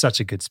afraid. That was such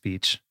a good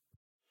speech.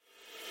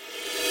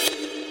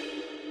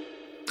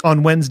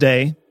 On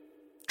Wednesday,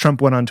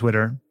 Trump went on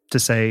Twitter to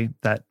say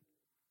that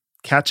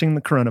catching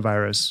the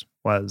coronavirus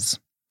was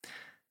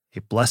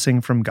a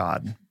blessing from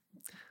God.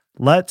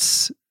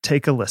 Let's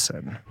take a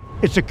listen.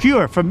 It's a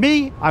cure. For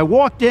me, I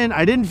walked in,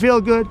 I didn't feel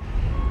good.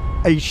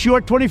 A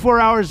short 24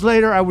 hours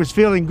later, I was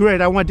feeling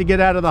great. I wanted to get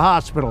out of the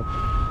hospital.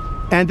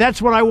 And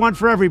that's what I want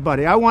for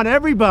everybody. I want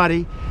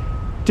everybody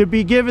to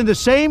be given the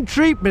same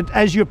treatment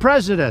as your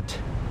president,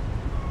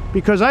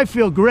 because I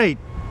feel great.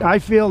 I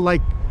feel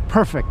like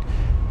perfect.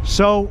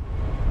 So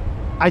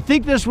I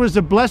think this was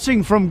a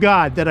blessing from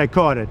God that I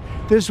caught it.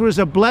 This was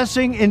a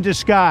blessing in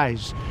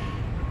disguise.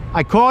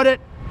 I caught it.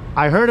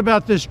 I heard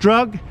about this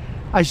drug.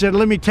 I said,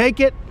 let me take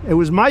it. It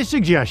was my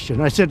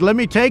suggestion. I said, let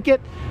me take it.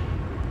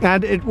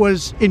 And it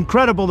was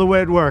incredible the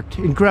way it worked.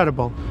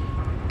 Incredible.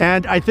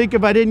 And I think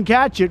if I didn't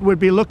catch it, we'd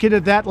be looking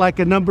at that like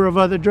a number of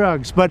other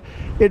drugs. But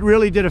it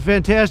really did a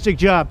fantastic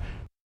job.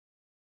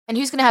 And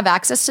who's going to have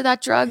access to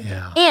that drug?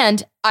 Yeah.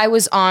 And I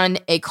was on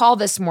a call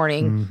this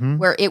morning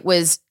where it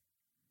was,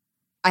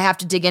 I have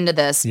to dig into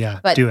this. Yeah,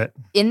 but do it.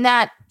 In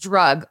that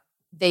drug,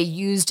 they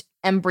used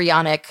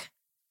embryos.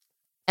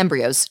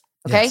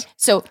 Okay. Yes.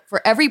 So for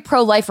every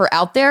pro-lifer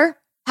out there,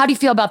 how do you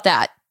feel about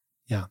that?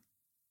 Yeah.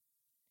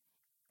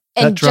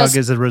 And that drug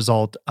is a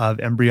result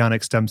of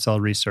embryonic stem cell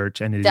research,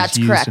 and it is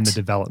used in the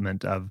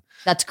development of.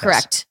 That's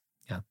correct.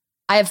 Yeah.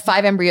 I have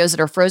 5 embryos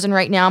that are frozen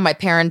right now. My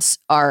parents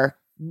are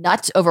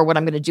nuts over what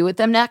I'm going to do with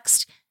them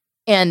next.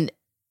 And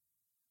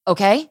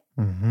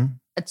I'm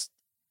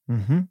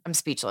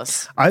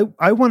speechless.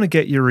 I want to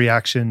get your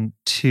reaction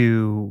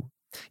to,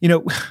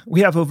 we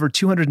have over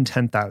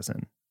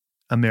 210,000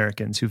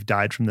 Americans who've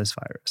died from this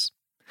virus.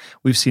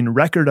 We've seen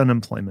record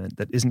unemployment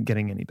that isn't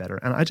getting any better.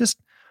 And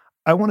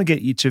I want to get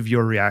each of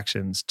your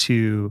reactions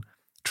to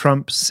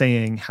Trump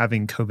saying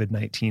having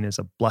COVID-19 is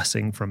a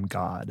blessing from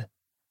God.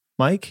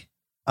 Mike?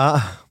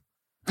 You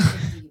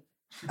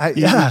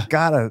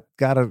gotta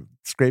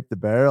scrape the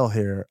barrel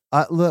here.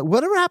 Look,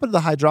 whatever happened to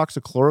the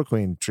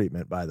hydroxychloroquine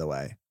treatment, by the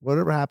way?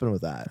 Whatever happened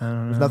with that? I don't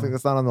know. There's nothing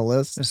that's not on the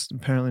list. It's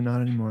apparently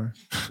not anymore.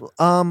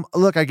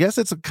 Look, I guess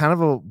it's a kind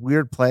of a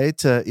weird play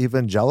to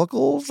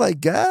evangelicals, I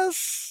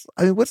guess.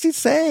 I mean, what's he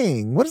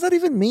saying? What does that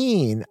even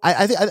mean?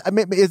 I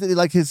mean, is it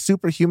like his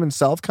superhuman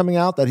self coming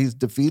out that he's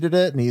defeated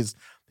it and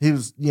he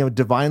was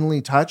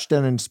divinely touched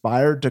and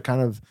inspired to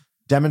kind of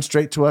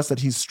demonstrate to us that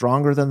he's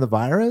stronger than the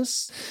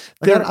virus?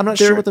 I'm not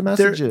sure what the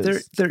message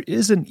is. There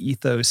is an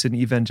ethos in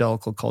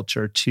evangelical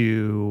culture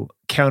to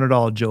count it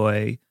all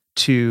joy,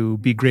 to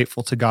be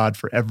grateful to God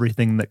for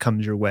everything that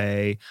comes your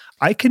way.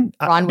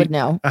 Ron would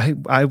know.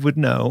 I would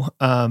know.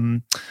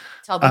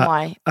 Tell them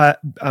why.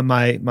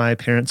 My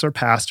parents are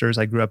pastors.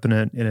 I grew up in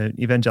an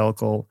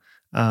evangelical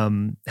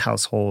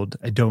household.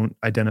 I don't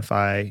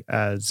identify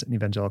as an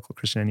evangelical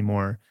Christian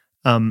anymore.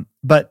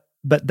 But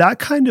that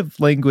kind of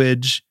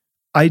language,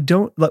 I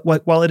don't,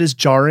 while it is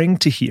jarring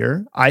to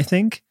hear, I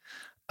think,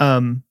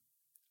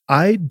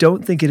 I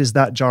don't think it is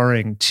that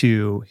jarring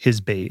to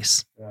his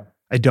base. Yeah.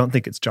 I don't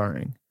think it's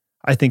jarring.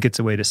 I think it's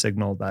a way to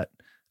signal that,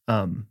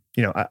 I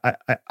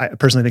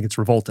personally think it's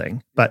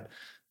revolting, but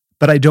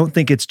I don't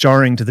think it's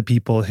jarring to the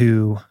people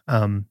who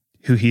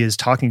he is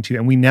talking to.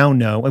 And we now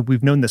know,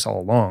 we've known this all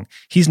along,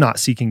 he's not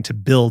seeking to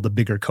build a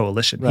bigger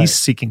coalition. Right. He's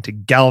seeking to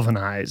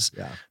galvanize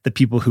the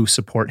people who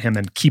support him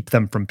and keep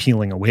them from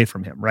peeling away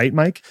from him. Right,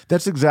 Mike?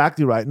 That's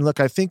exactly right. And look,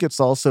 I think it's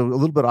also a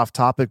little bit off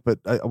topic, but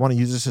I want to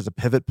use this as a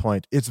pivot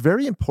point. It's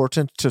very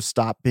important to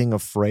stop being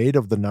afraid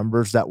of the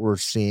numbers that we're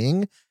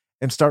seeing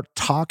and start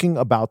talking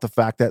about the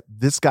fact that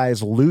this guy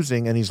is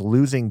losing and he's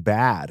losing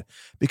bad,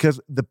 because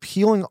the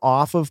peeling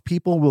off of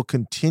people will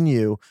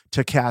continue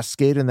to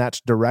cascade in that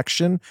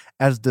direction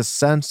as the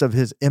sense of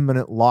his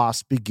imminent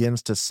loss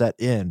begins to set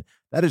in.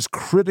 That is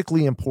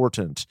critically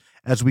important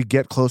as we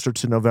get closer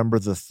to November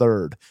the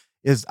 3rd.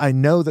 I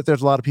know that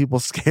there's a lot of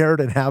people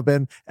scared and have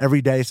been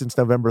every day since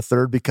November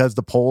 3rd because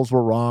the polls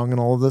were wrong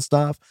and all of this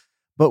stuff.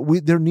 But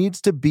there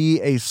needs to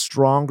be a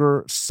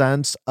stronger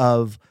sense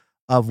of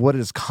what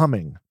is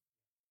coming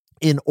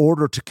in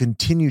order to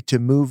continue to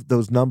move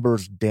those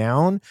numbers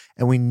down.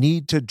 And we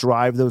need to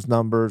drive those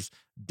numbers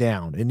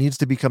down. It needs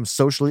to become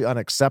socially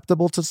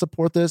unacceptable to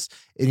support this.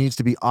 It needs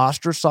to be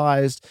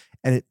ostracized.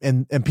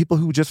 And people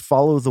who just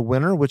follow the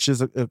winner, which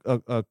is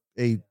a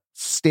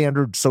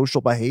standard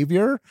social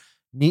behavior,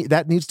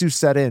 that needs to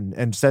set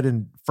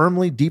in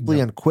firmly, deeply,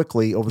 and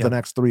quickly over the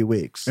next 3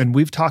 weeks. And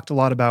we've talked a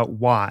lot about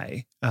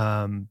why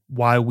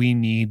we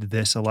need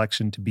this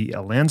election to be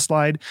a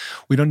landslide.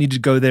 We don't need to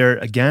go there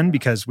again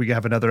because we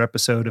have another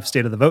episode of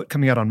State of the Vote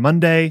coming out on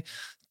Monday.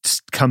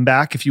 Just come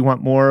back if you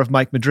want more of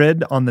Mike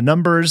Madrid on the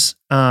numbers.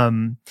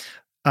 Susan,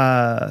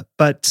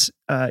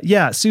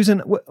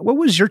 what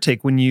was your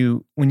take when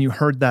you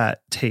heard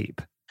that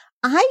tape?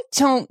 I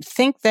don't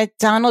think that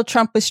Donald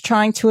Trump was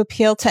trying to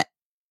appeal to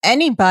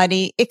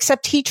anybody,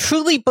 except he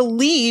truly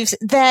believes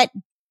that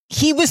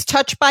he was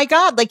touched by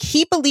God. Like,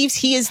 he believes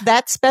he is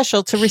that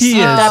special to receive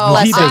that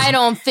blessing. I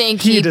don't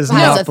think he has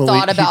a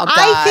thought about God.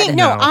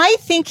 I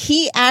think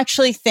he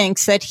actually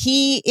thinks that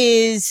he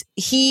is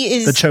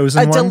the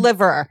chosen one?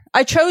 Deliverer,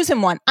 a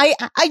chosen one. I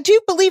do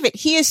believe it.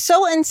 He is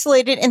so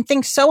insulated and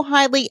thinks so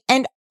highly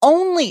and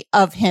only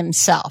of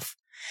himself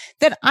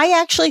that I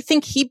actually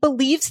think he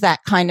believes that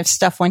kind of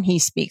stuff when he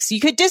speaks.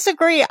 You could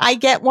disagree. I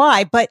get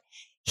why, but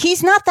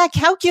he's not that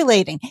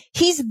calculating.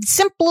 He's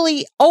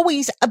simply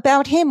always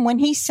about him. When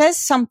he says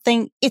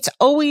something, it's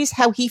always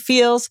how he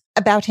feels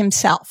about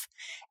himself.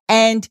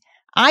 And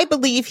I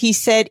believe he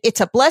said,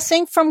 it's a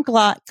blessing from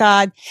God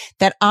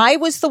that I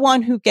was the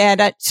one who got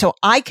it, so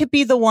I could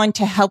be the one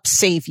to help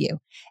save you.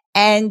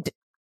 And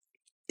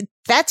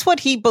that's what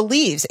he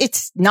believes.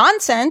 It's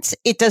nonsense.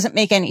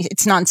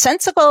 It's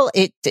nonsensical.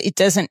 It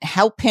doesn't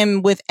help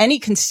him with any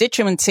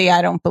constituency,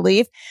 I don't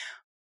believe.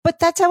 But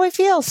that's how he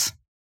feels.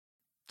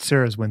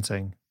 Sarah's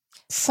wincing.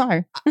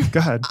 Sorry. Go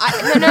ahead.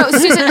 No,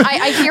 Susan,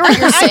 I hear what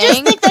you're saying. I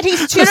just think that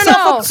he's too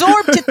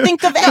self-absorbed to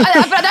think of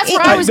it. But that's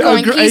where I was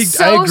going. He's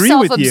so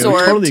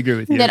self-absorbed. I totally agree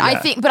with you.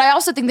 But I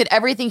also think that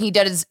everything he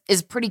does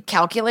is pretty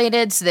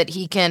calculated so that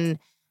he can,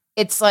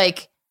 it's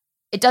like,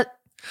 it does.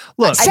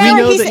 Look,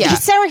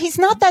 Sarah, he's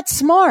not that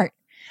smart.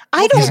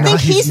 I don't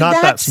think he's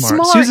that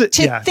smart Susan,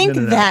 to think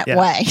that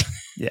way.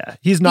 Yeah,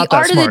 he's not the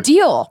that smart. Art of the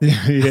Deal.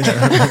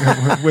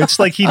 Yeah. Which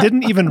he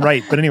didn't even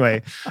write. But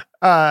anyway,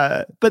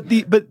 but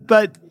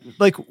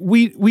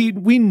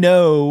we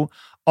know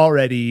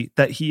already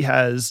that he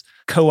has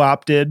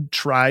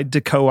tried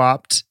to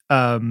co-opt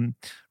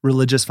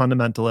religious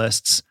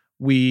fundamentalists.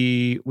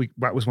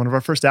 That was one of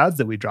our first ads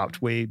that we dropped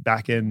way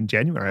back in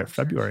January or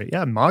February.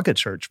 Yeah, MAGA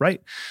Church,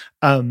 right?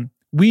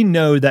 We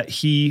know that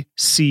he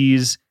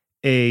sees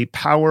a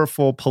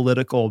powerful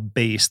political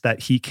base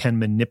that he can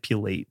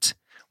manipulate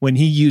when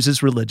he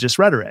uses religious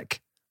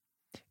rhetoric.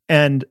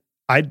 And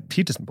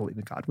he doesn't believe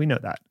in God. We know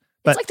that.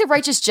 But, it's like the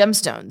Righteous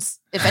Gemstones.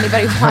 If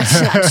anybody watched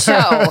that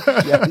show,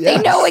 they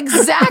know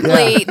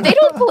exactly. Yeah. They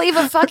don't believe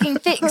a fucking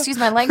thing. Excuse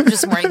my language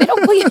this morning. They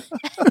don't believe.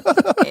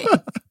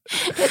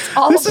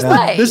 all of the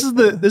way. This is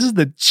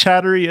the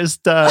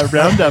chatteriest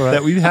roundup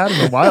that we've had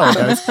in a while,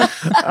 guys.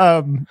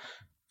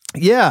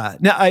 Yeah,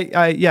 no,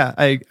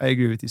 I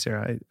agree with you,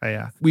 Sarah.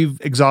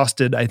 We've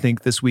exhausted, I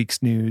think, this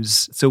week's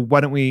news. So why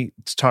don't we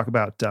talk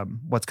about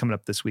what's coming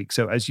up this week?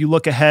 So as you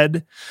look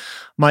ahead,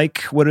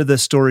 Mike, what are the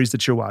stories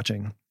that you're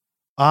watching?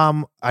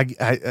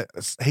 I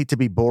hate to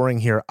be boring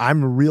here.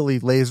 I'm really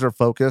laser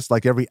focused,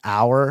 like every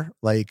hour,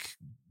 like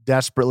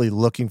desperately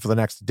looking for the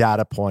next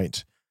data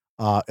point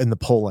in the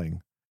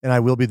polling. And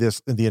I will be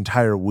this in the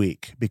entire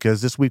week,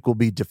 because this week will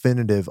be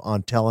definitive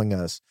on telling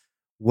us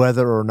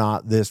whether or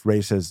not this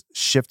race has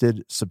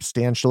shifted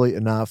substantially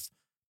enough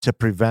to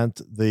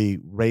prevent the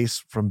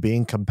race from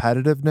being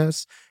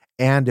competitiveness,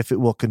 and if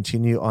it will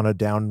continue on a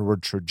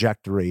downward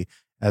trajectory,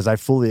 as I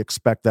fully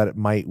expect that it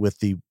might with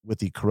the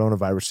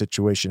coronavirus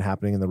situation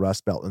happening in the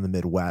Rust Belt in the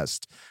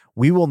Midwest.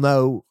 We will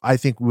know, I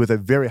think, with a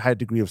very high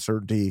degree of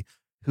certainty,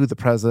 who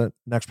the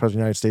next president of the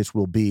United States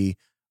will be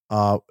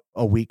a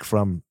week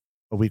from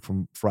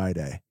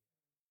Friday.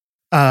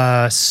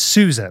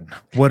 Susan,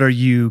 what are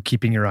you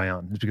keeping your eye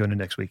on as we go into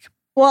next week?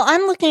 Well,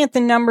 I'm looking at the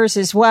numbers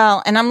as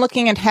well, and I'm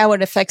looking at how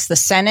it affects the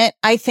Senate.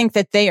 I think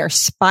that they are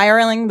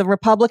spiraling, the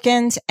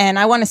Republicans, and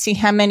I want to see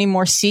how many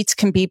more seats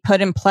can be put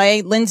in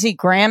play. Lindsey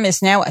Graham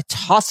is now a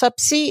toss-up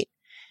seat,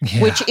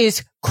 which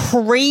is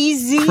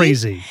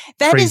crazy.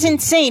 That is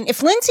insane.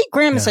 If Lindsey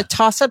Graham is a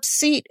toss-up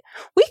seat,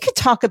 we could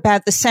talk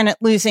about the Senate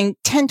losing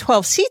 10,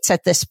 12 seats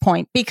at this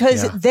point,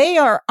 because they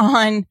are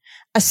on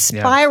a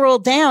spiral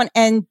down,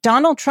 and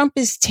Donald Trump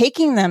is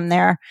taking them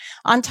there.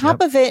 On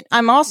top of it,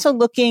 I'm also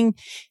looking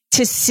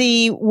to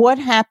see what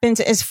happens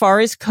as far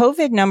as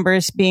COVID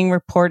numbers being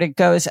reported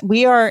goes.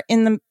 We are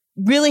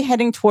really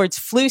heading towards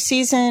flu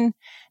season.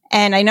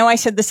 And I know I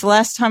said this the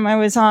last time I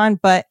was on,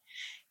 but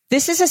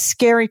this is a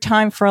scary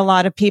time for a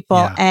lot of people.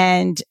 Yeah.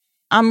 And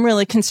I'm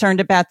really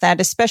concerned about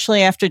that,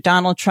 especially after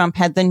Donald Trump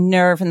had the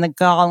nerve and the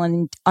gall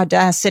and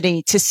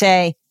audacity to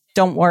say,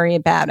 don't worry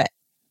about it.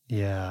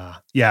 Yeah.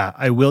 Yeah.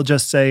 I will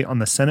just say on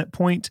the Senate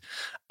point,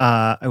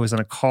 I was on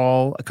a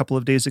call a couple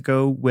of days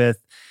ago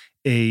with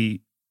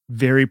a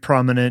very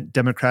prominent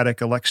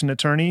Democratic election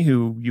attorney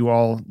who you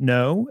all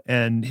know,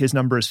 and his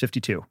number is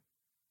 52.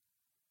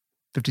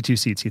 52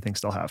 seats he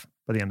thinks they'll have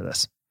by the end of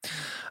this.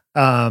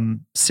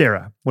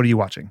 Sarah, what are you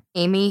watching?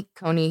 Amy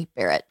Coney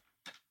Barrett.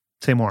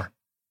 Say more.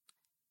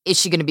 Is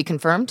she going to be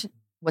confirmed?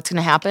 What's going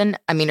to happen?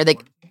 I mean,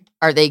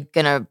 are they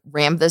going to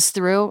ram this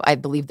through? I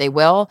believe they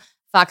will.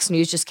 Fox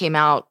News just came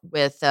out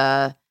with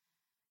a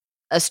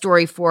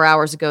story 4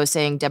 hours ago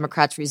saying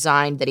Democrats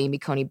resigned, that Amy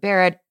Coney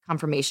Barrett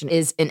confirmation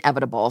is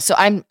inevitable. So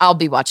I'll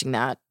be watching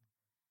that.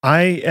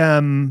 I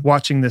am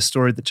watching this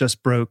story that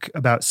just broke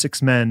about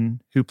 6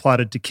 men who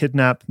plotted to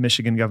kidnap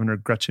Michigan Governor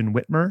Gretchen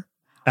Whitmer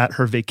at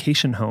her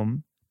vacation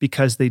home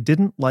because they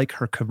didn't like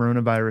her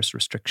coronavirus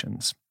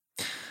restrictions.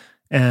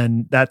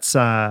 And that's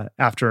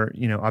after,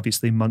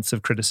 obviously months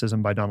of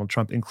criticism by Donald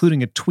Trump,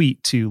 including a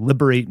tweet to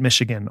liberate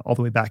Michigan all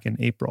the way back in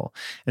April.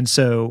 And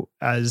so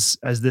as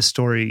this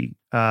story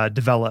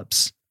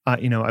develops,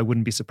 I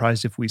wouldn't be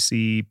surprised if we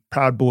see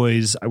Proud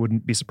Boys. I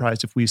wouldn't be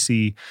surprised if we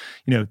see,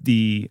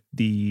 the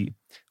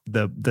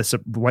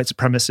white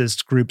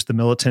supremacist groups, the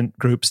militant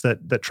groups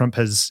that Trump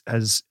has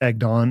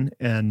egged on.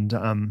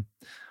 And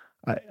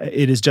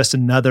it is just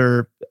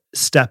another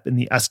step in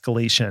the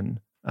escalation,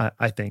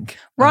 I think.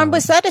 Ron,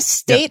 was that a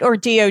state or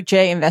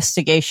DOJ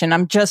investigation?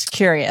 I'm just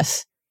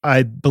curious.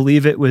 I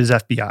believe it was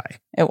FBI.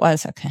 It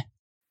was, okay.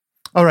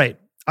 All right.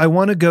 I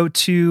want to go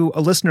to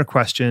a listener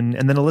question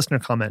and then a listener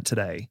comment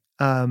today.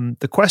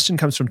 The question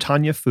comes from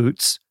Tanya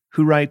Foots,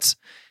 who writes,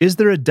 is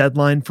there a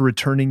deadline for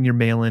returning your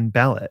mail-in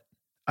ballot?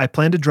 I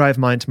plan to drive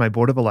mine to my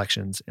board of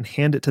elections and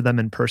hand it to them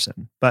in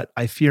person, but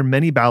I fear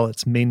many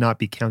ballots may not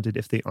be counted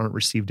if they aren't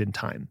received in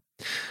time.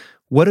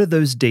 What are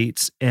those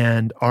dates,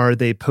 and are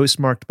they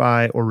postmarked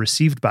by or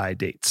received by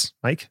dates?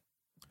 Mike?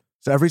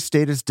 So every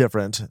state is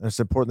different. And it's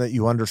important that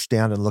you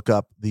understand and look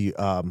up the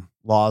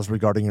laws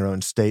regarding your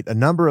own state. A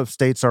number of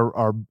states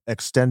are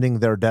extending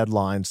their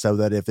deadline so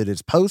that if it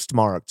is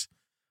postmarked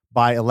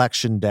by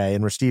election day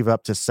and receive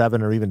up to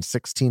 7 or even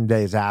 16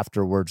 days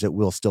afterwards, it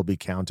will still be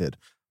counted.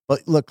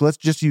 But look, let's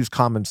just use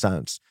common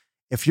sense.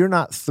 If you're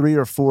not 3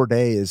 or 4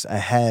 days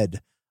ahead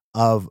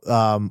of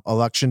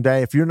election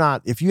day, if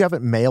you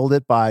haven't mailed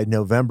it by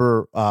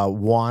November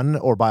 1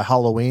 or by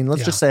Halloween,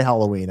 let's just say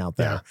Halloween out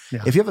there.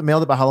 Yeah. If you haven't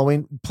mailed it by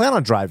Halloween, plan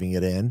on driving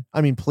it in.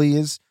 I mean,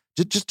 please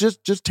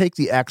just take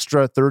the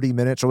extra 30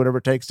 minutes or whatever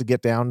it takes to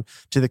get down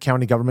to the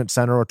county government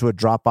center or to a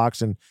drop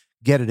box and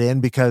get it in,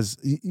 because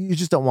you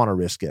just don't want to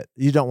risk it.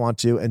 You don't want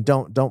to, and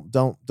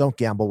don't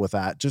gamble with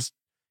that. Just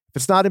if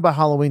it's not in by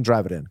Halloween,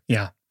 drive it in.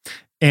 Yeah.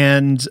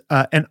 And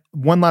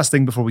one last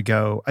thing before we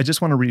go, I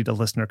just want to read a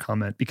listener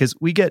comment, because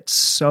we get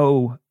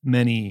so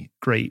many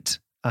great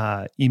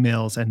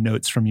emails and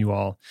notes from you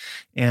all,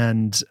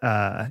 and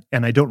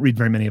I don't read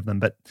very many of them,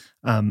 but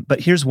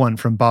here's one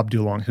from Bob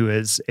Dulong, who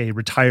is a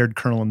retired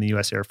colonel in the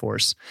U.S. Air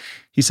Force.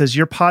 He says,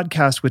 your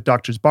podcast with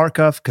Drs.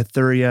 Barkov,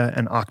 Kathuria,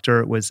 and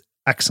Akhtar was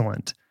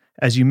excellent.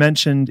 As you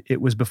mentioned,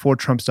 it was before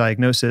Trump's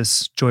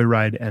diagnosis,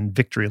 Joyride, and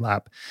Victory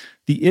Lap.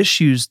 The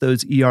issues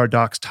those ER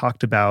docs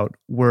talked about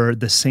were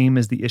the same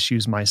as the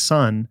issues my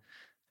son,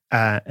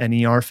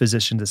 an ER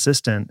physician's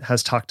assistant,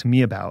 has talked to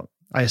me about.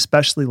 I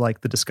especially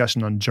like the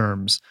discussion on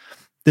germs.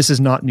 This is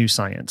not new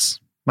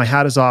science. My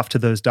hat is off to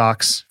those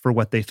docs for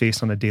what they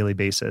face on a daily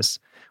basis.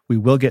 We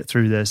will get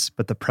through this,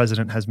 but the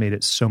president has made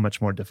it so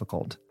much more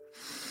difficult.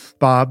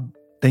 Bob,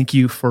 thank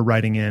you for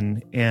writing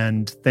in,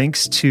 and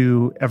thanks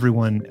to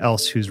everyone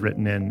else who's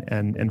written in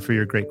and for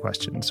your great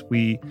questions.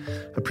 We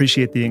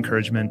appreciate the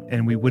encouragement,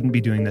 and we wouldn't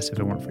be doing this if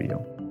it weren't for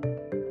you.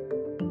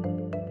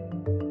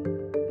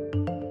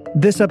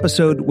 This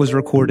episode was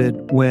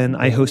recorded when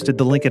I hosted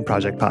the Lincoln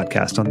Project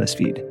podcast on this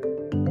feed.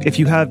 If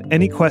you have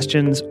any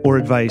questions or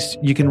advice,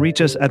 you can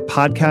reach us at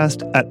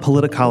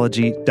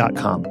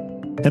podcast@politicology.com.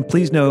 And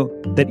please know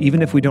that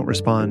even if we don't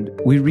respond,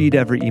 we read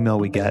every email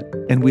we get,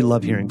 and we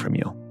love hearing from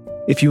you.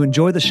 If you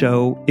enjoy the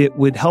show, it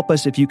would help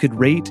us if you could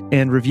rate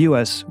and review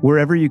us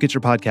wherever you get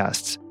your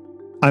podcasts.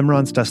 I'm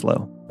Ron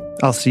Steslow.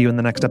 I'll see you in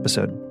the next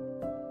episode.